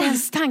hade inte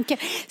ens tanken.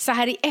 Så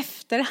här i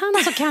efterhand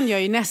så kan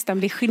jag ju nästan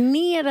bli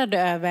generad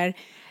över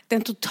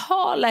den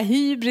totala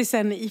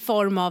hybrisen i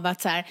form av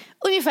att så här,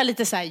 ungefär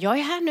lite så här, jag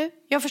är här nu,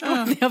 jag förstår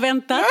att jag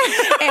väntar.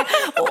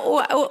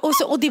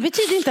 Och det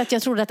betyder inte att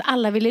jag trodde att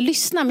alla ville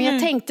lyssna, men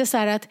jag tänkte så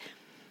här att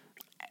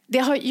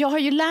Jag har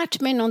ju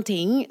lärt mig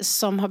någonting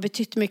som har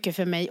betytt mycket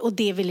för mig, och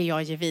det ville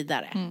jag ge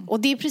vidare. Och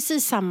det är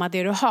precis samma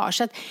det du har.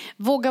 Så att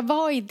våga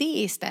vara i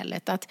det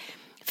istället.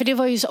 För det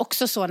var ju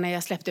också så när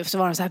jag släppte upp, så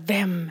var de så här: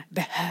 vem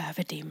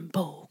behöver din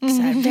bok?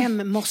 Så här,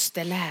 vem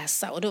måste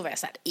läsa? Och då var jag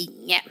så här: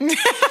 ingen.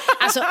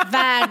 Alltså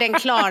världen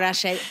klarar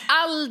sig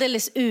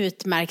alldeles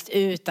utmärkt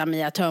utan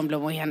Mia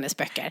Törnblom och hennes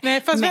böcker.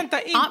 Nej, fast vänta,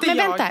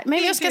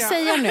 men jag ska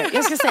säga nu.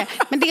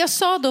 Men det jag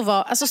sa då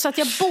var, alltså, så att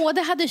jag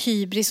både hade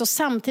hybris och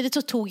samtidigt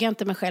så tog jag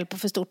inte mig själv på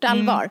för stort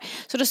allvar.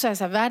 Så då sa jag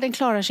så här: världen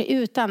klarar sig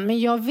utan, men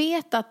jag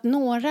vet att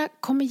några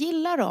kommer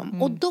gilla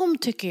dem. Och de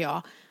tycker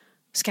jag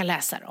ska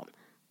läsa dem.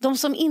 De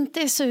som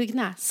inte är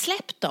sugna,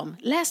 släpp dem.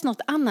 Läs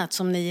något annat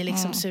som ni är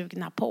liksom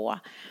sugna på.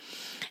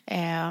 Det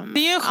är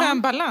ju en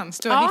skön balans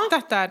du har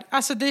hittat där.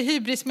 Alltså det är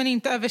hybris men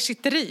inte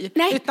översitteri.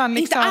 Nej, utan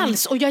liksom... inte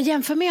alls. Och jag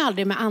jämför mig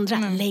aldrig med andra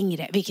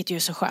längre, vilket ju är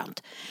så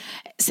skönt.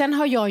 Sen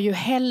har jag ju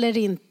heller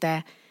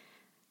inte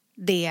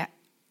det,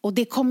 och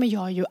det kommer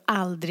jag ju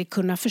aldrig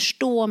kunna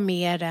förstå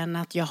mer än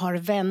att jag har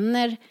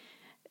vänner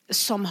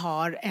som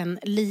har en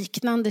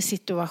liknande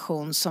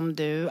situation som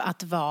du,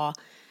 att vara...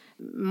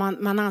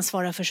 Man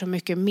ansvarar för så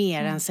mycket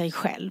mer än sig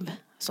själv.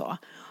 Så.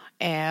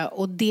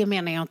 Och det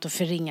menar jag inte att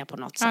förringa på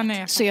något sätt.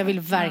 Nej, så jag vill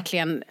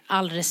verkligen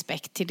all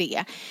respekt till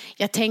det.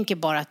 Jag tänker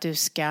bara att du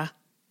ska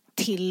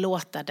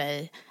tillåta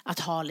dig att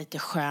ha lite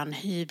skön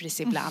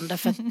hybris ibland.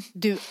 Därför att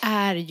du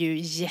är ju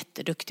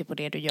jätteduktig på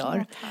det du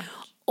gör.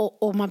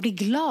 Och man blir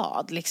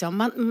glad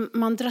liksom.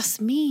 Man dras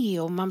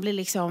med och man blir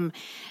liksom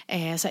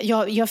så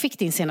jag fick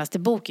din senaste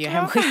bok jag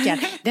hemskickad.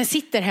 Den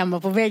sitter hemma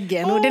på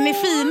väggen och den är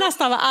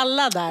finast av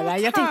alla där.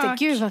 Jag tänkte,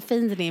 gud vad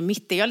fin den är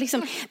mitt i.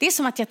 Det är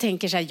som att jag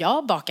tänker så här: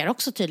 jag bakar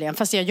också tydligen,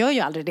 fast jag gör ju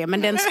aldrig det,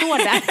 men den står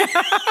där.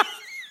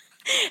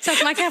 Så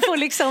att man kan få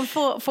liksom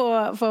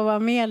få vara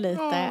med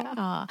lite.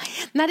 Ja.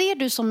 När är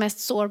du som mest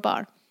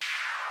sårbar?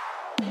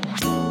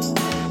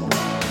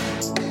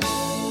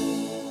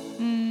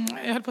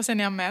 Jag höll på att säga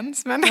när jag har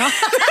mens, men...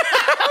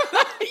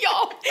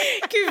 Ja,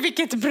 gud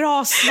vilket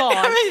bra svar.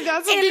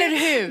 Alltså, eller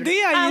hur?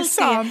 Det är ju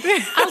sant.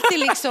 Alltid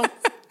liksom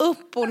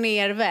upp och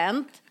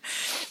nervänt.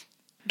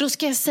 Då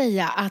ska jag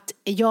säga att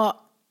jag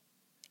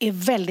är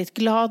väldigt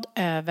glad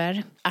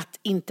över att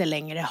inte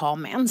längre ha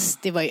mens.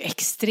 Det var ju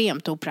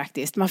extremt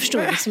opraktiskt. Man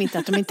förstår liksom inte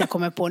att de inte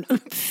kommer på en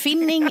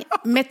uppfinning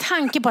med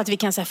tanke på att vi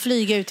kan så här,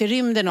 flyga ut i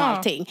rymden och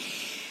allting.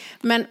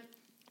 Men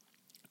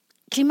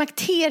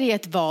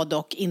klimakteriet var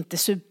dock inte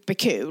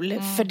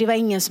superkul. För det var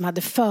ingen som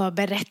hade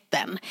förberett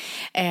den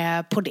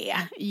på det.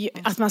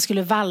 Att man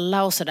skulle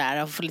valla och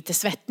sådär och få lite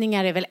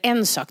svettningar är väl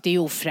en sak. Det är ju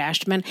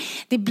ofräscht. Men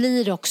det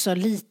blir också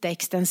lite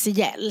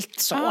existentiellt.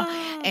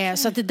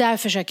 Så att det där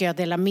försöker jag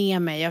dela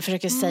med mig. Jag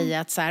försöker säga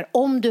att så här,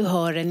 om du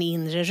hör en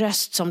inre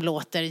röst som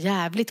låter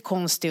jävligt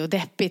konstig och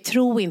deppig,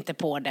 tro inte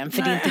på den.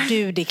 För det är inte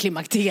du, det är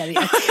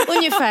klimakteriet.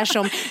 Ungefär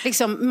som,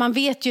 liksom, man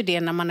vet ju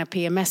det när man är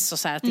PMS och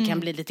så här, att det kan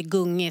bli lite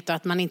gungigt och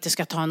att man inte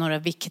ska ta några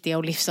viktiga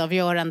och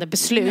livsavgörande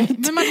beslut.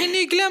 Men man hinner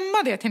ju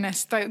glömma det till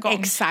nästa gång.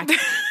 Exakt.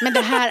 Men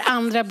det här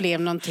andra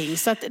blev någonting.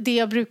 Så att det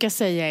jag brukar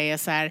säga är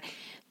så här: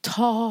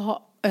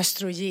 ta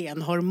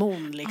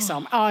östrogenhormon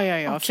liksom.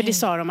 Ja. För det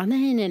sa de att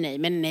nej.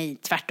 Men nej,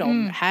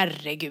 tvärtom.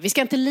 Herregud. Vi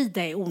ska inte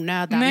lida i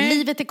onödan. Nej.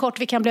 Livet är kort,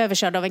 vi kan bli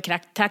överkörda av en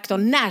traktor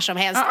när som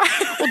helst.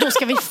 Och då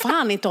ska vi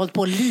fan inte hålla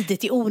på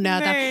lidet i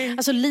onödan. Nej.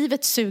 Alltså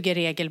livet suger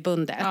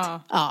regelbundet.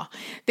 Ja.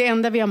 Det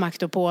enda vi har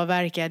makt att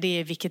påverka, det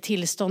är vilket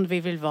tillstånd vi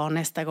vill vara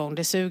nästa gång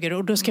det suger.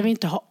 Och då ska vi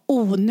inte ha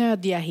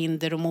onödiga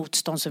hinder och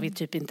motstånd som vi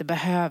typ inte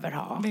behöver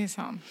ha. Det är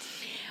sant.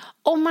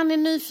 Om man är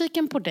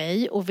nyfiken på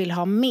dig och vill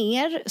ha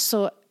mer,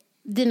 så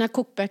dina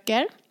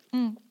kokböcker,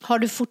 har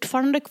du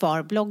fortfarande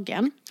kvar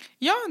bloggen?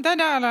 Ja,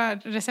 där alla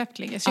recept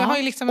ligger. Så jag har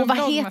ju liksom en och vad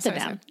blogg, heter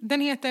den?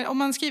 Den heter, om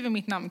man skriver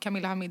mitt namn,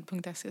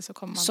 camillahamid.se, så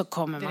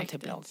kommer man till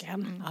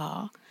bloggen.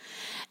 Ja.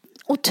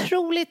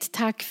 Otroligt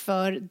tack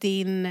för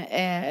din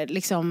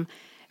liksom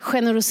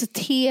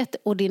generositet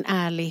och din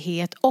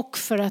ärlighet, och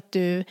för att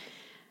du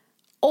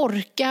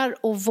orkar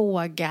och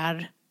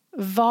vågar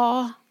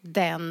vara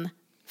den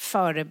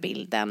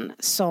förebilden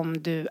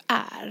som du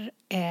är.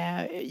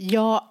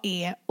 Jag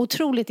är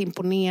otroligt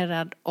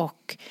imponerad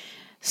och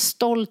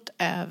stolt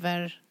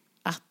över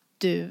att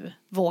du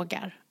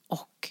vågar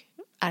och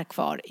är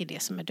kvar i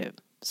det som är du.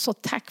 Så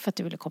tack för att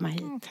du ville komma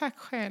hit. Tack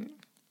själv.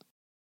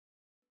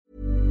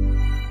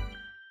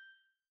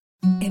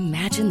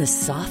 Imagine the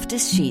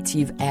softest sheets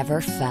you've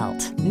ever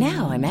felt.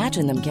 Now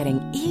imagine them getting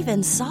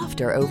even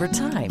softer over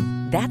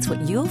time. That's what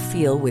you'll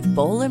feel with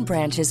Boll &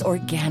 Branch's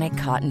organic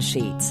cotton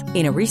sheets.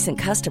 In a recent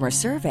customer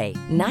survey,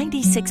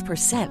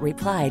 96%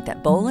 replied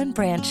that Boll &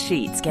 Branch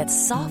sheets get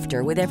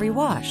softer with every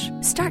wash.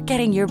 Start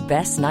getting your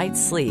best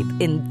night's sleep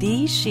in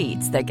these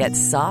sheets that get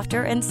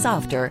softer and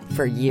softer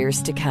for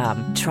years to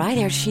come. Try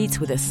their sheets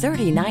with a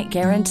 30-night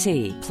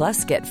guarantee.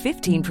 Plus, get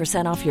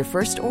 15% off your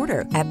first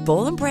order at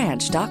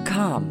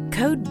bollandbranch.com.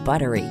 Code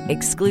BUTTERY.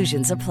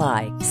 Exclusions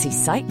apply. See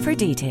site for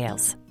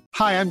details.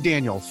 Hi, I'm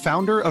Daniel,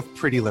 founder of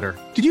Pretty Litter.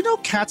 Did you know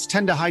cats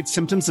tend to hide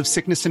symptoms of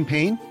sickness and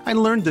pain? I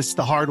learned this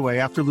the hard way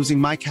after losing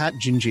my cat,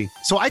 Gingy.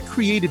 So I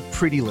created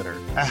Pretty Litter,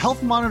 a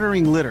health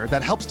monitoring litter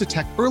that helps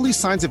detect early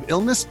signs of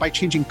illness by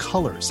changing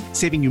colors,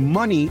 saving you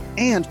money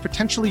and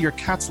potentially your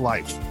cat's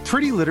life.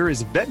 Pretty Litter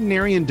is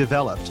veterinarian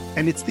developed,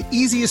 and it's the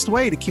easiest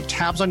way to keep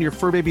tabs on your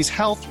fur baby's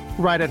health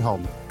right at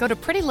home. Go to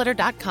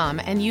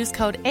prettylitter.com and use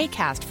code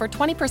ACAST for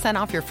 20%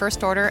 off your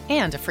first order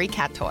and a free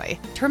cat toy.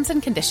 Terms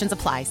and conditions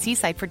apply. See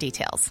site for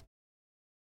details.